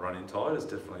 on a running tide, it's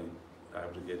definitely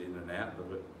able to get in and out.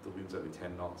 The wind's only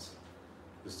 10 knots.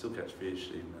 You'll still catch fish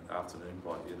even at afternoon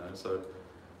bite, you know. So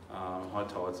high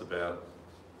tide's about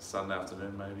Sunday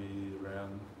afternoon, maybe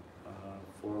around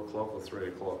 4 o'clock or 3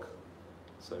 o'clock.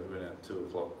 So we went out 2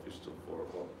 o'clock, fished till 4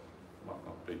 o'clock. Might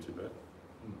not be too bad.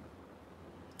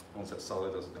 Once that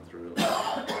solid doesn't come through.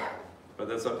 But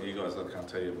that's up to you guys. I can't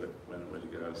tell you when to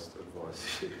go. I just advise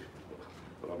you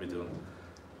what I'll be doing.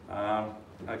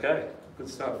 Okay, good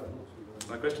stuff.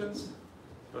 No questions?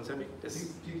 Everyone's happy?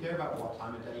 Yes. Do you care about what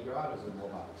time of day you go out, or is it more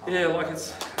about the time? Yeah, like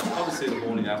it's obviously the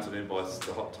morning, afternoon bites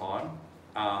the hot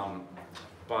time.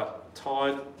 But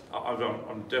tide,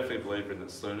 I'm definitely a believer in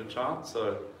the lunar chart.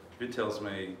 So if it tells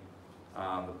me the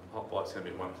hot bite's going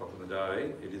to be at 1 o'clock in the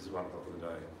day, it is 1 o'clock in the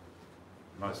day.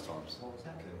 Most times. What was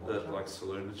that? The like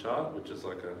Saluna chart, which is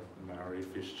like a Maori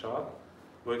fish chart,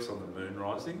 works on the moon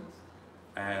rising,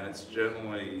 and it's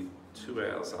generally 2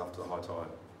 hours after high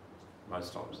tide,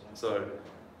 most times. So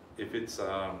if it's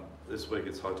this week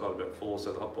it's high tide about 4,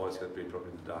 so the hot bite's going to be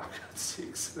probably in the dark at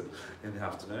 6 in the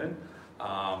afternoon,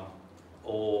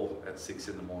 or at 6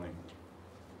 in the morning,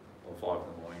 or 5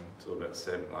 in the morning till about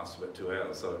 7, lasts about 2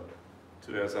 hours. So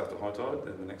 2 hours after high tide,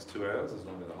 then the next 2 hours is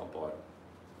normally the hot bite.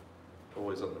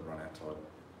 Always on the run out tide.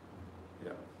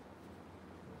 Yeah.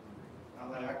 Are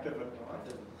they active at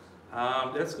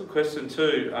night? That's a good question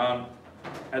too.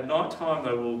 At night time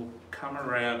they will come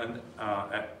around and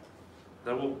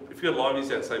they will, if you've got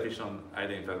liveys out, say fishing on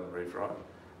 18 fathom reef, right,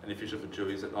 and you fish it for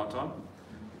jewies at night time,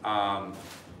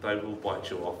 they will bite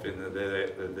you off and they're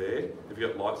there. If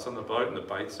you've got lights on the boat and the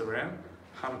bait's around,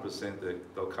 100%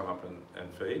 they'll come up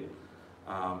and feed.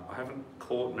 I haven't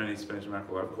caught many Spanish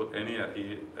mackerel. I haven't caught any out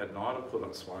here at night. I've caught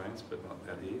on swains, but not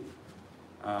out here.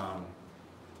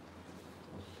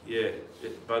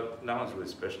 But no one's really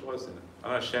specialised in it.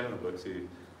 I know Shannon works here.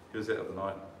 He was out the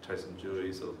night chasing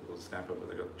jewies or snapper, but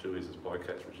they got jewies as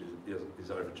bycatch, which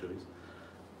is over jewies.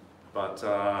 But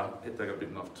they got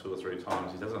bitten off 2 or 3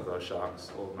 times. He doesn't have those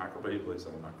sharks or mackerel, but he believes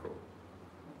they're mackerel.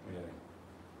 Yeah.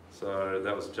 So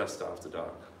that was just after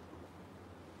dark.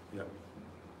 Yep.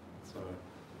 So,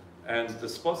 and the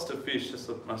spots to fish is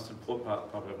the most important part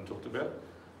I haven't talked about.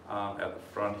 Out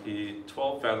the front here,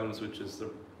 12 fathoms, which is the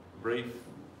reef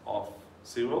off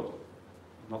SeaWorld,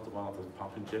 not the one off the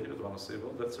pumping jetty, but the one off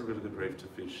SeaWorld. That's a really good reef to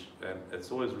fish, and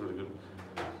it's always really good.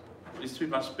 It used to be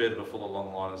much better before the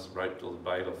long liners raped all the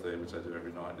bait off there, which they do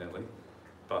every night nearly.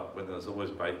 But when there was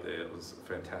always bait there, it was a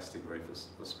fantastic reef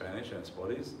for Spanish and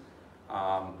spotties.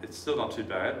 It's still not too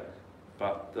bad.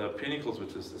 But the pinnacles,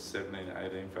 which is the 17,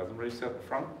 18 fathom reefs out the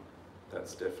front,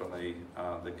 that's definitely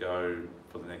the go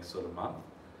for the next sort of month.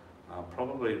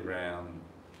 Probably around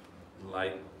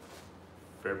late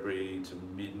February to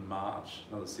mid-March,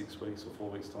 another 6 weeks or 4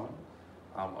 weeks time,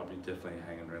 I'd be definitely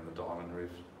hanging around the Diamond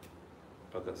Reef,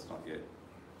 but that's not yet.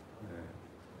 Yeah.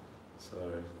 So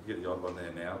you get the odd one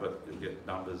there now, but you'll get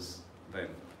numbers then.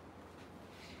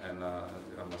 And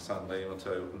my son Liam will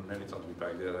tell you many times we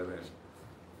bagged out there.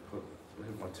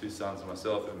 My 2 sons and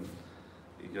myself, and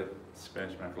you get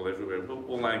Spanish mackerel everywhere.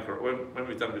 We'll anchor it. When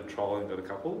we've done a bit of trolling, got a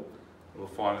couple, we'll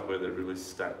find it where they're really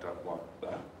stacked up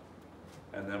like that.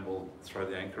 And then we'll throw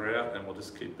the anchor out and we'll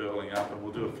just keep burling up, and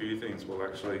we'll do a few things. We'll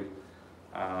actually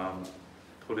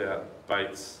put out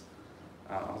baits.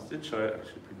 I did show you,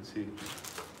 actually, bring this here.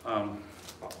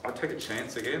 I take a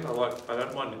chance again. I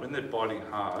don't mind when they're biting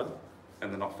hard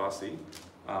and they're not fussy.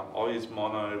 I'll use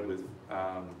mono with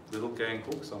little gang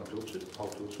hooks on a pilchard, whole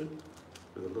pilchard,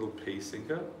 with a little pea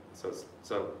sinker,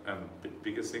 and a bit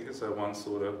bigger sinker, so one's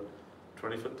sort of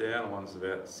 20 foot down, and one's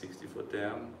about 60 foot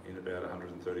down in about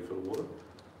 130 foot of water.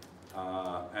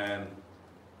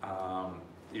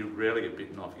 You rarely get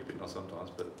bitten off. You get bitten off sometimes,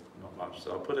 but not much.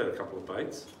 So I'll put out a couple of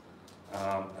baits.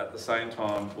 At the same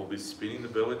time, we'll be spinning the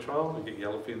burley trail. We get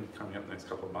yellowfin coming up the next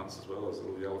couple of months as well. There's a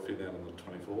little yellowfin down on the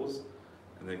 24s,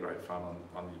 and they're great fun.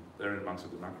 They're in amongst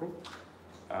the mackerel.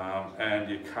 And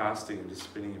you're casting and just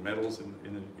spinning your metals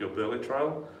in your burley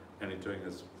trail, and you're doing,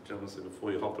 as the gentleman said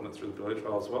before, you're hopping it through the burley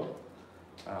trail as well.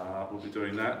 We'll be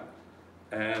doing that,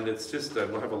 and it's just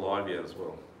we'll have a livey out as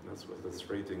well. That's what the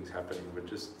three things happening. We're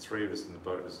just three of us in the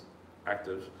boat is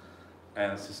active,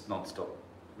 and it's just non-stop.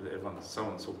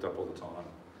 Someone's hooked up all the time,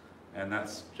 and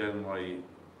that's generally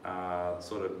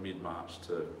sort of mid-March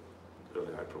to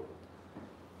early April,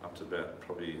 up to about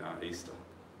probably Easter.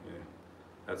 Yeah,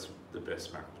 that's the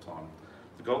best mackerel time.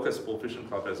 The Gold Coast Sport Fishing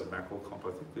Club has a mackerel comp.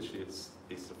 I think this year it's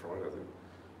Easter Friday, I think,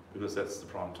 because that's the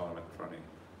prime time at the fronting.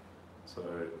 So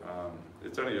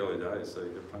it's only early days, so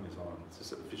you've got plenty of time. It's just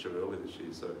that the fish are early this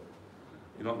year, so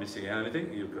you're not missing out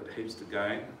anything. You've got heaps to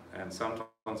gain, and sometimes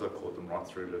I've caught them right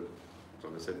through to,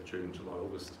 like I said, June, July,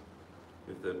 August.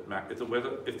 If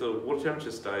the water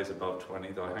temperature stays above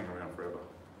 20, they'll hang around forever,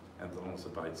 and as long as the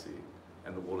bait's here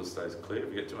and the water stays clear.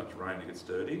 If you get too much rain, it gets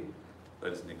dirty, they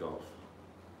just nick off.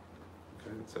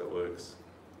 Okay, that's how it works.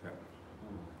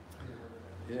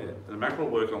 Yeah, the mackerel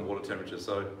work on water temperature.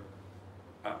 So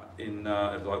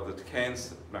like the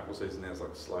Cairns mackerel season now is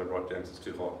like slow right down because it's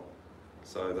too hot.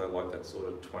 So they like that sort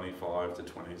of 25 to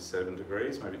 27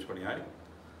 degrees, maybe 28.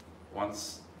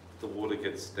 Once the water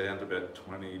gets down to about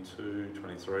 22,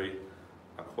 23,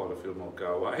 quite a few of them will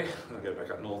go away. They'll go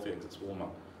back up north here because it's warmer.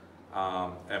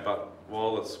 But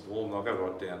while it's warm, they'll go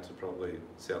right down to probably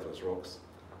Southwest Rocks.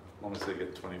 As long as they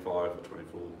get 25 or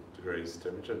 24 degrees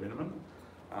temperature minimum,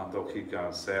 they'll keep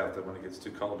going south, and when it gets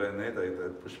too cold down there, they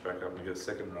push back up and get a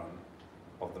second run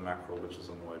of the mackerel, which is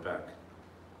on the way back.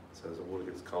 So as the water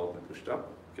gets cold and pushed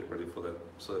up, get ready for that.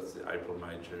 So that's the April,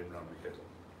 May, June run we get.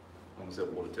 As long as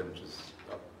that water temperature's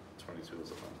up 22 or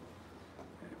something.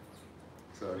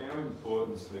 Yeah. So how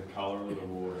important is the colour of the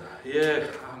water? Yeah,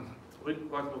 we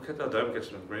kept our day, we catch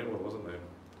them in green water, wasn't there? It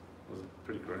was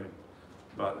pretty green.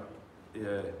 But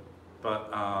yeah,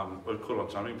 we caught on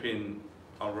jumping pin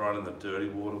right in the dirty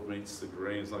water meets the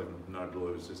green. It's not even no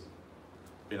blue, it's just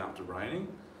been up to raining.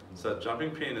 So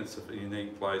jumping pin, it's a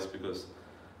unique place because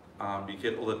you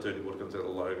get all that dirty water comes out of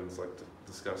the Logan, it's like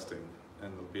disgusting,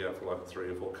 and it'll be out for like 3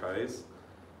 or 4 Ks,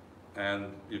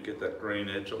 and you get that green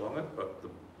edge along it, but the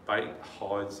bait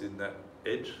hides in that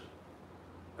edge,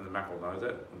 and the mackerel know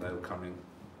that, and they'll come in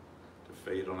to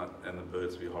feed on it, and the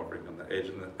birds will be hovering on the edge,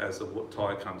 and as the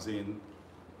tide comes in,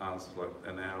 it's like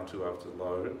an hour or 2 after the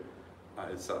load,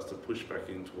 it starts to push back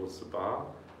in towards the bar.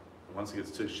 And once it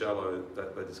gets too shallow,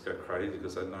 they just go crazy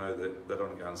because they know that they don't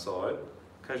want to go inside.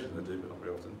 Occasionally they do, but not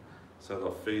very often. So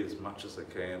they'll feed as much as they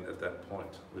can at that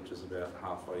point, which is about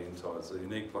halfway in tide. So a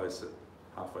unique place at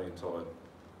halfway in tide,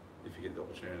 if you get the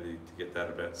opportunity to get that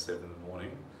about 7 in the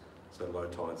morning. So low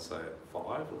tide, say at 5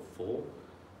 or 4,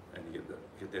 and you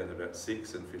get down to about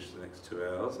 6 and fish the next 2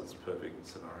 hours. It's a perfect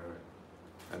scenario.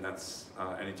 And that's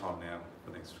any time now,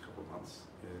 the next couple of months.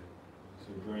 Yeah. So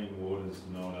green water's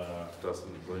not doesn't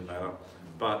really matter.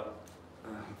 But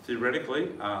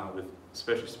theoretically, with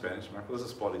especially Spanish mackerel, there's a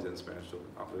Spotted and Spanish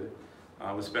up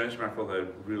there. With Spanish mackerel, they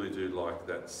really do like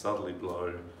that southerly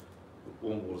blow,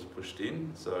 warm water's pushed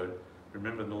in. So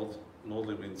remember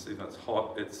northerly winds, even though it's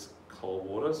hot, it's cold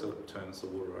water, so it turns the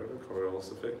water over,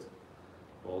 Coriolis effect.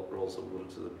 Well, it rolls the water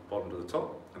to the bottom to the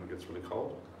top, and it gets really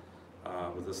cold.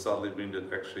 With the southerly wind,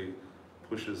 it actually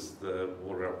pushes the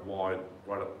water out wide,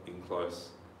 right up in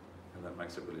close, and that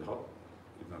makes it really hot,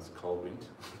 even though it's a cold wind,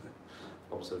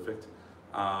 opposite effect.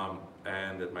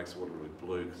 And it makes the water really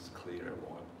blue because it's clear and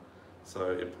wide.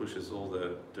 So it pushes all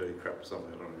the dirty crap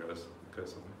somewhere, I don't know, go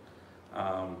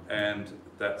somewhere. And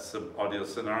that's the ideal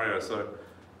scenario. So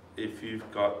if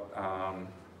you've got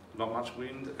not much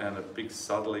wind and a big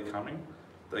southerly coming,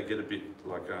 they get a bit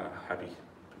like happy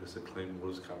because the clean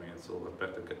water's coming. It's all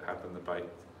about to happen, the bait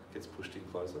gets pushed in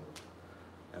closer.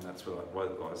 And that's what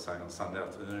I was saying on Sunday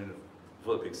afternoon,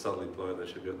 before the big southerly blow, they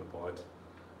should be on the bite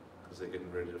because they're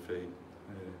getting ready to feed.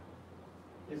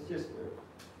 Yeah. It's just,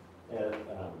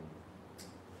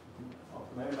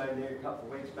 maybe a couple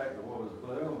of weeks back the water was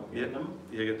blue and we get them.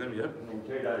 You get them, yep. And then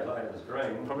 2 days later it was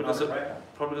green. Probably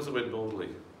because it went northerly.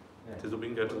 Yeah. Did the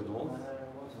wind go to the north? No, it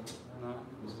wasn't. No.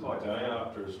 It was the day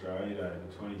after Australia Day,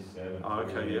 the 27th. Oh,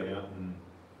 okay, yeah. And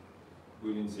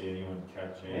we didn't see anyone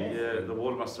catch anything. Yeah, the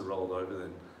water must have rolled over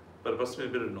then. But it must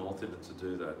have been a bit of north in it to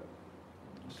do that.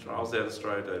 I was out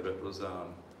Australia Day, but it was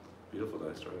beautiful day,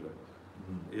 Australia Day.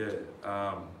 Yeah.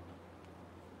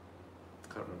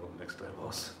 Can't remember what the next day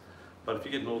was. But if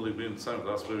you get northerly winds, same with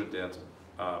us, we went down to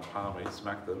Palmy,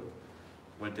 smacked them,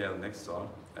 went down the next time,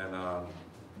 and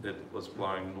it was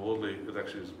blowing northerly. It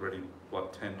actually was already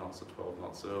like 10 knots or 12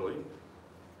 knots early. It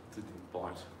didn't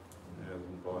bite. Yeah, it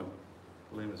didn't bite.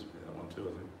 Liam was that one too,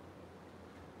 I think.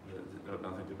 Yeah, it got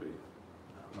nothing to be.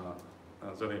 No,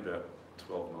 it was only about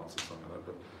 12 knots or something like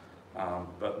that.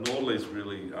 But northerly's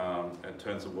really, it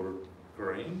turns the water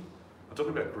green. I'm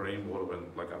talking about green water when,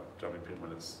 like up jumping pin,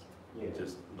 when it's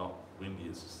just not windy,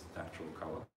 it's just natural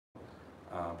colour.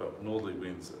 But northerly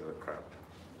winds are crap.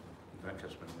 You don't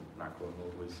catch many mackerel and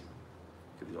northerlies.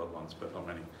 Get the odd ones, but not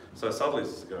many. So southerlies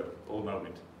is a go, or no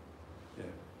wind.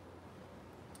 Yeah.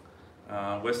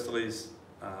 Westerlies,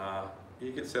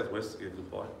 you get southwest to get a good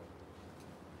bite.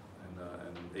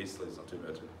 And easterlies not too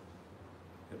bad too.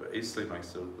 Yeah, but easterly makes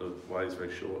the waves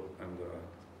very short and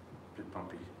a bit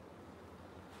bumpy.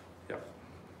 Yep.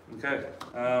 Okay,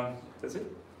 that's it.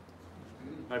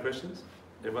 No questions?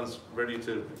 Everyone's ready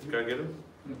to go get them?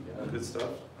 Good stuff.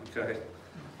 Okay.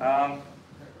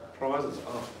 Prizes.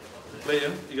 Oh,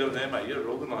 Liam, you got it there, mate. You got it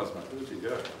organised, mate. Where did you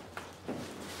go?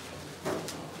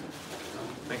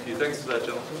 Thank you. Thanks for that,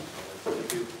 Jonathan.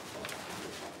 Thank you.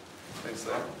 Thanks,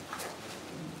 Sam.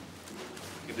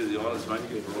 You can do the honours, mate.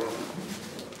 You get it all.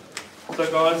 So,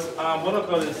 guys, what I've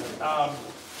got is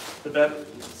about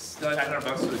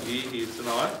 $800 for the gear here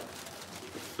tonight.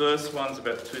 The first one's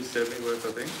about $270 worth,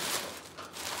 I think.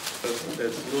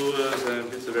 There's lures and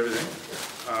bits of everything.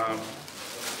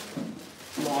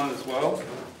 Line as well.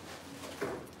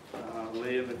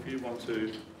 Liam, if you want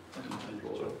to.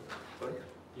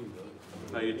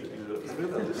 No, you do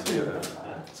it.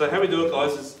 So how we do it,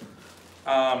 guys, is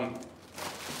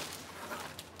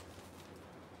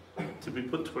did we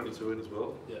put 22 in as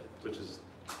well? Yeah. Which is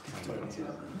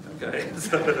okay.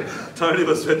 So Tony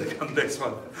was meant to come next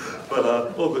one, but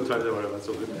all good, Tony. Don't worry about it. That's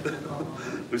all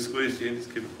good. We squeezed you in. Just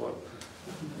keep it quiet.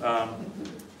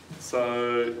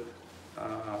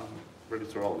 Ready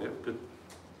to roll? Yeah. Good.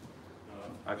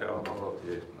 Okay. I'll roll.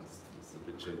 Yeah. That's a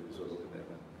bit cheap. So looking at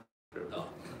that.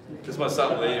 This is my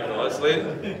son Liam, guys.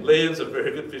 Liam's a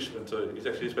very good fisherman too. He's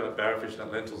actually spent a barra fishing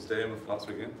at Lentils Dam last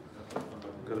weekend.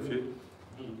 Got a few.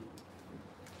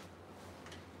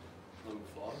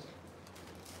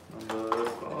 Number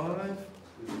 5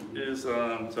 is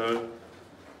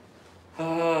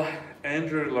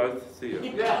Andrew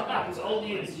Lothia. Yeah, it's all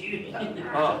you, it's you.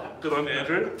 Oh, good on you,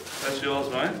 Andrew. That's yours,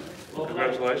 mate.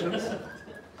 Congratulations.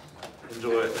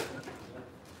 Enjoy it.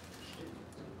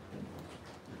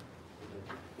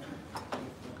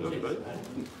 Good, buddy.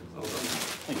 Well done.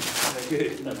 Thank you.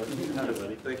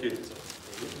 Thank you.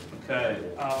 Okay.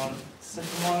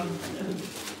 Second one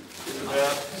is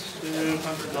about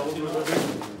 $200 worth of it.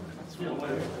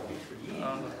 Okay.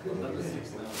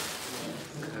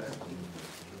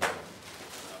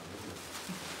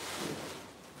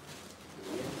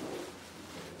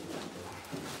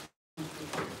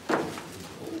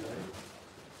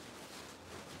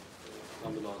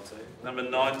 Number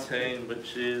 19,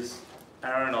 which is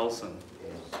Aaron Olsen.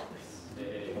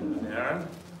 Aaron?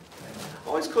 I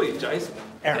always call you Jason.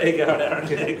 Aaron. There you go, Aaron.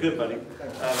 Yeah, good, buddy.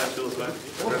 That's yours, mate.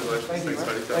 Congratulations. Thanks,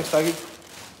 buddy. Thanks, Dougie.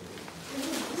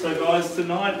 So, guys,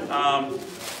 tonight,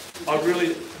 I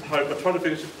really hope, I try to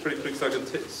finish it pretty quick so I can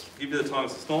give you the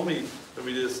times. It's normally, when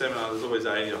we do the seminar, there's always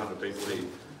 80 or 100 people here.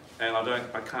 And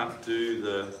I can't do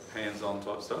the hands-on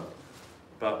type stuff.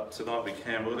 But tonight we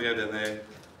can. We're going to go down there.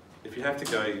 If you have to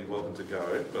go, you're welcome to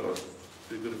go, but it'd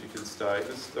be good if you can stay.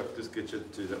 Just get you to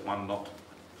do that 1 knot.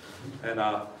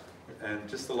 And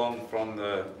just along from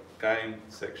the game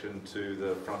section to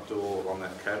the front door on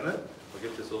that cabinet, I'll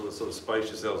get you sort of space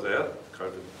yourselves out,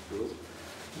 COVID rules.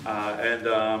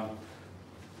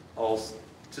 I'll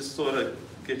just sort of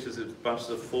get you a bunch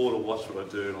of 4 to watch what I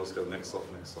do, and I'll just go next slot,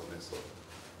 next slot, next slot.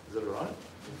 Is that all right?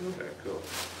 Okay, cool.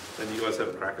 Then you guys have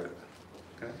a crack at it.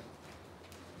 Okay.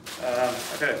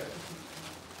 Okay.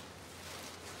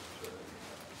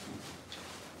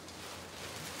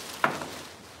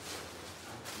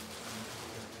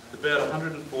 About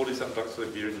 140 something bucks for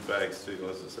the gear in your bags too,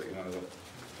 guys, just so you know that.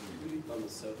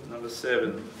 Number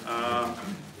 7.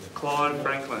 Clyde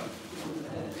Franklin.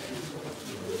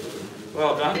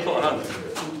 Well done, Clyde.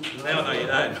 Now I know your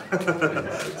name.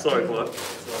 Sorry, Clyde.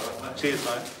 Cheers,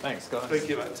 mate. Thanks, guys. Thank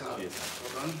you, mate. Cheers.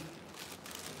 Well done.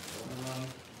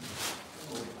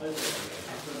 I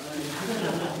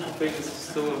think it's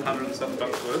still 100 and something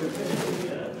bucks worth.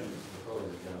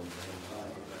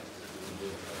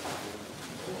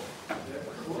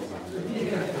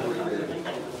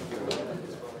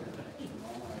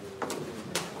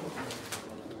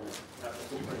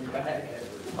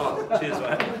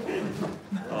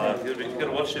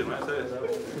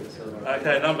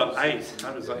 Okay, number 8.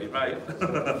 Hope it's not your mate.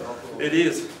 It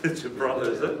is. It's your brother,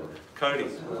 is it? Cody.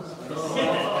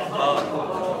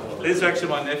 Oh, these are actually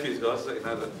my nephews, guys, so you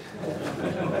know that.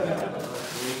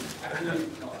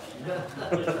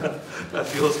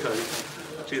 That's yours, Cody.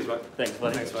 Cheers, mate. Thanks,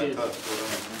 buddy. Thanks, mate. Cheers. Oh, well done,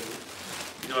 mate.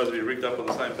 You guys will be rigged up on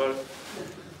the same boat.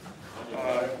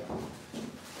 Alright.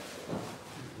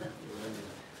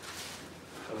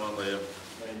 Come on, Liam.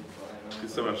 Give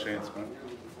so much chance, mate.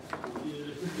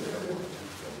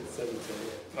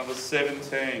 Number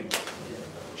 17,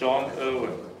 John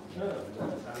Irwin.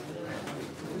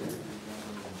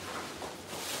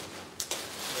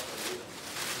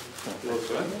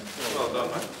 Well done,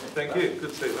 mate. Thank you. Good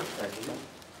to see you, mate.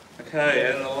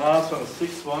 Okay, and the last one, the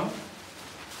 6th one,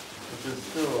 which is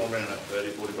still around at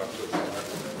 30, 40 bucks or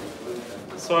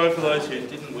something. Sorry for those who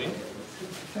didn't win.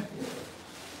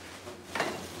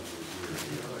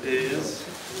 Is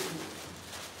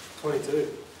 22.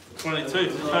 22,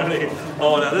 Tony.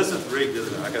 Oh, now this is rigged,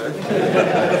 isn't it? Okay.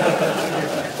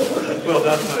 Well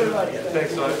done, mate.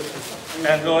 Thanks, mate.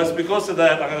 And guys, because of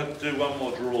that, I'm going to do one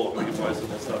more draw. We can play some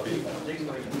more stuff here.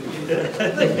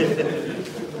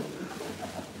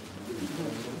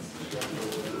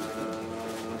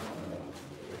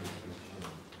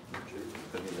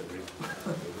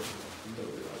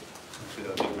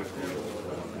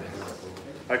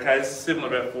 Okay, it's similar,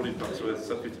 about 40 bucks worth,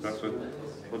 so 50 bucks worth.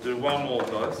 We'll do one more,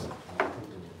 guys.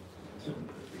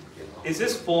 Is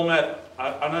this format,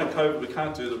 I know COVID, we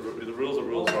can't do the rules are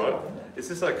rules, right? Is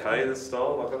this okay, this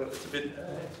style? Like, it's a bit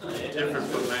different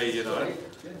for me, you know.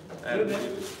 And you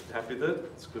happy with it?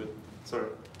 It's good. Sorry.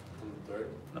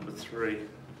 Number 3.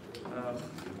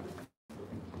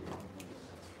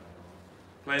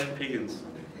 Glenn Piggins.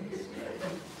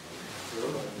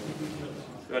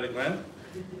 Got it, Glenn?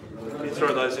 You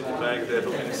throw those in your bag there,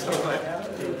 but when you start, mate.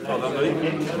 Well done, buddy.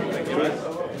 Thank you, mate.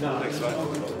 Thanks, mate.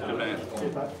 Good man.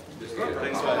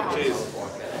 Thanks, mate. Cheers.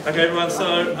 Okay, everyone,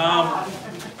 so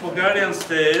we'll go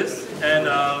downstairs and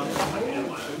I'll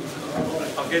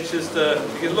get just,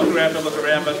 you can look around,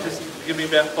 but just give me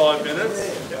about 5 minutes.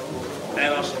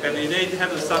 And you need to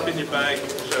have the stuff in your bag to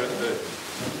show it to.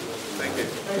 Thank you.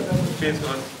 Cheers,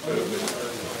 guys.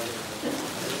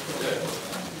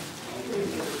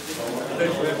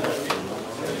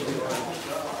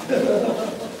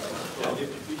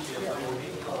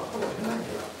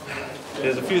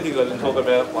 There's a few things I didn't talk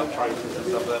about, like traces and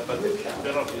stuff like that, but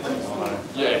they're not using it.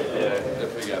 Yeah,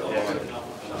 definitely got it.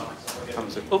 Come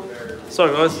soon. Oh,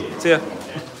 sorry guys, see ya.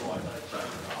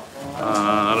 I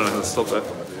don't know how to stop that.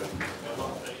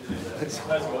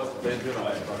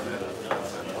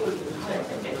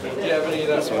 Do you have any of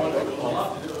that wine dog?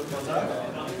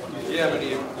 Do you have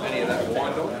any of that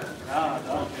wine dog?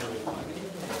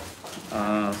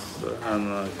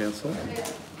 Cancel.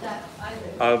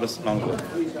 Albus Mongo.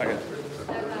 Okay.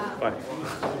 Bye.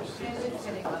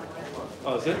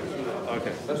 Oh, is it?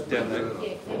 Okay, that's down there.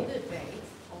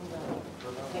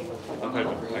 On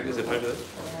paper. Is it paper there?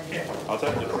 Yeah. I'll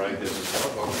take the break there.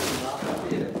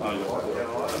 Oh,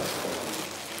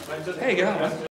 yeah. Hey, go on, man.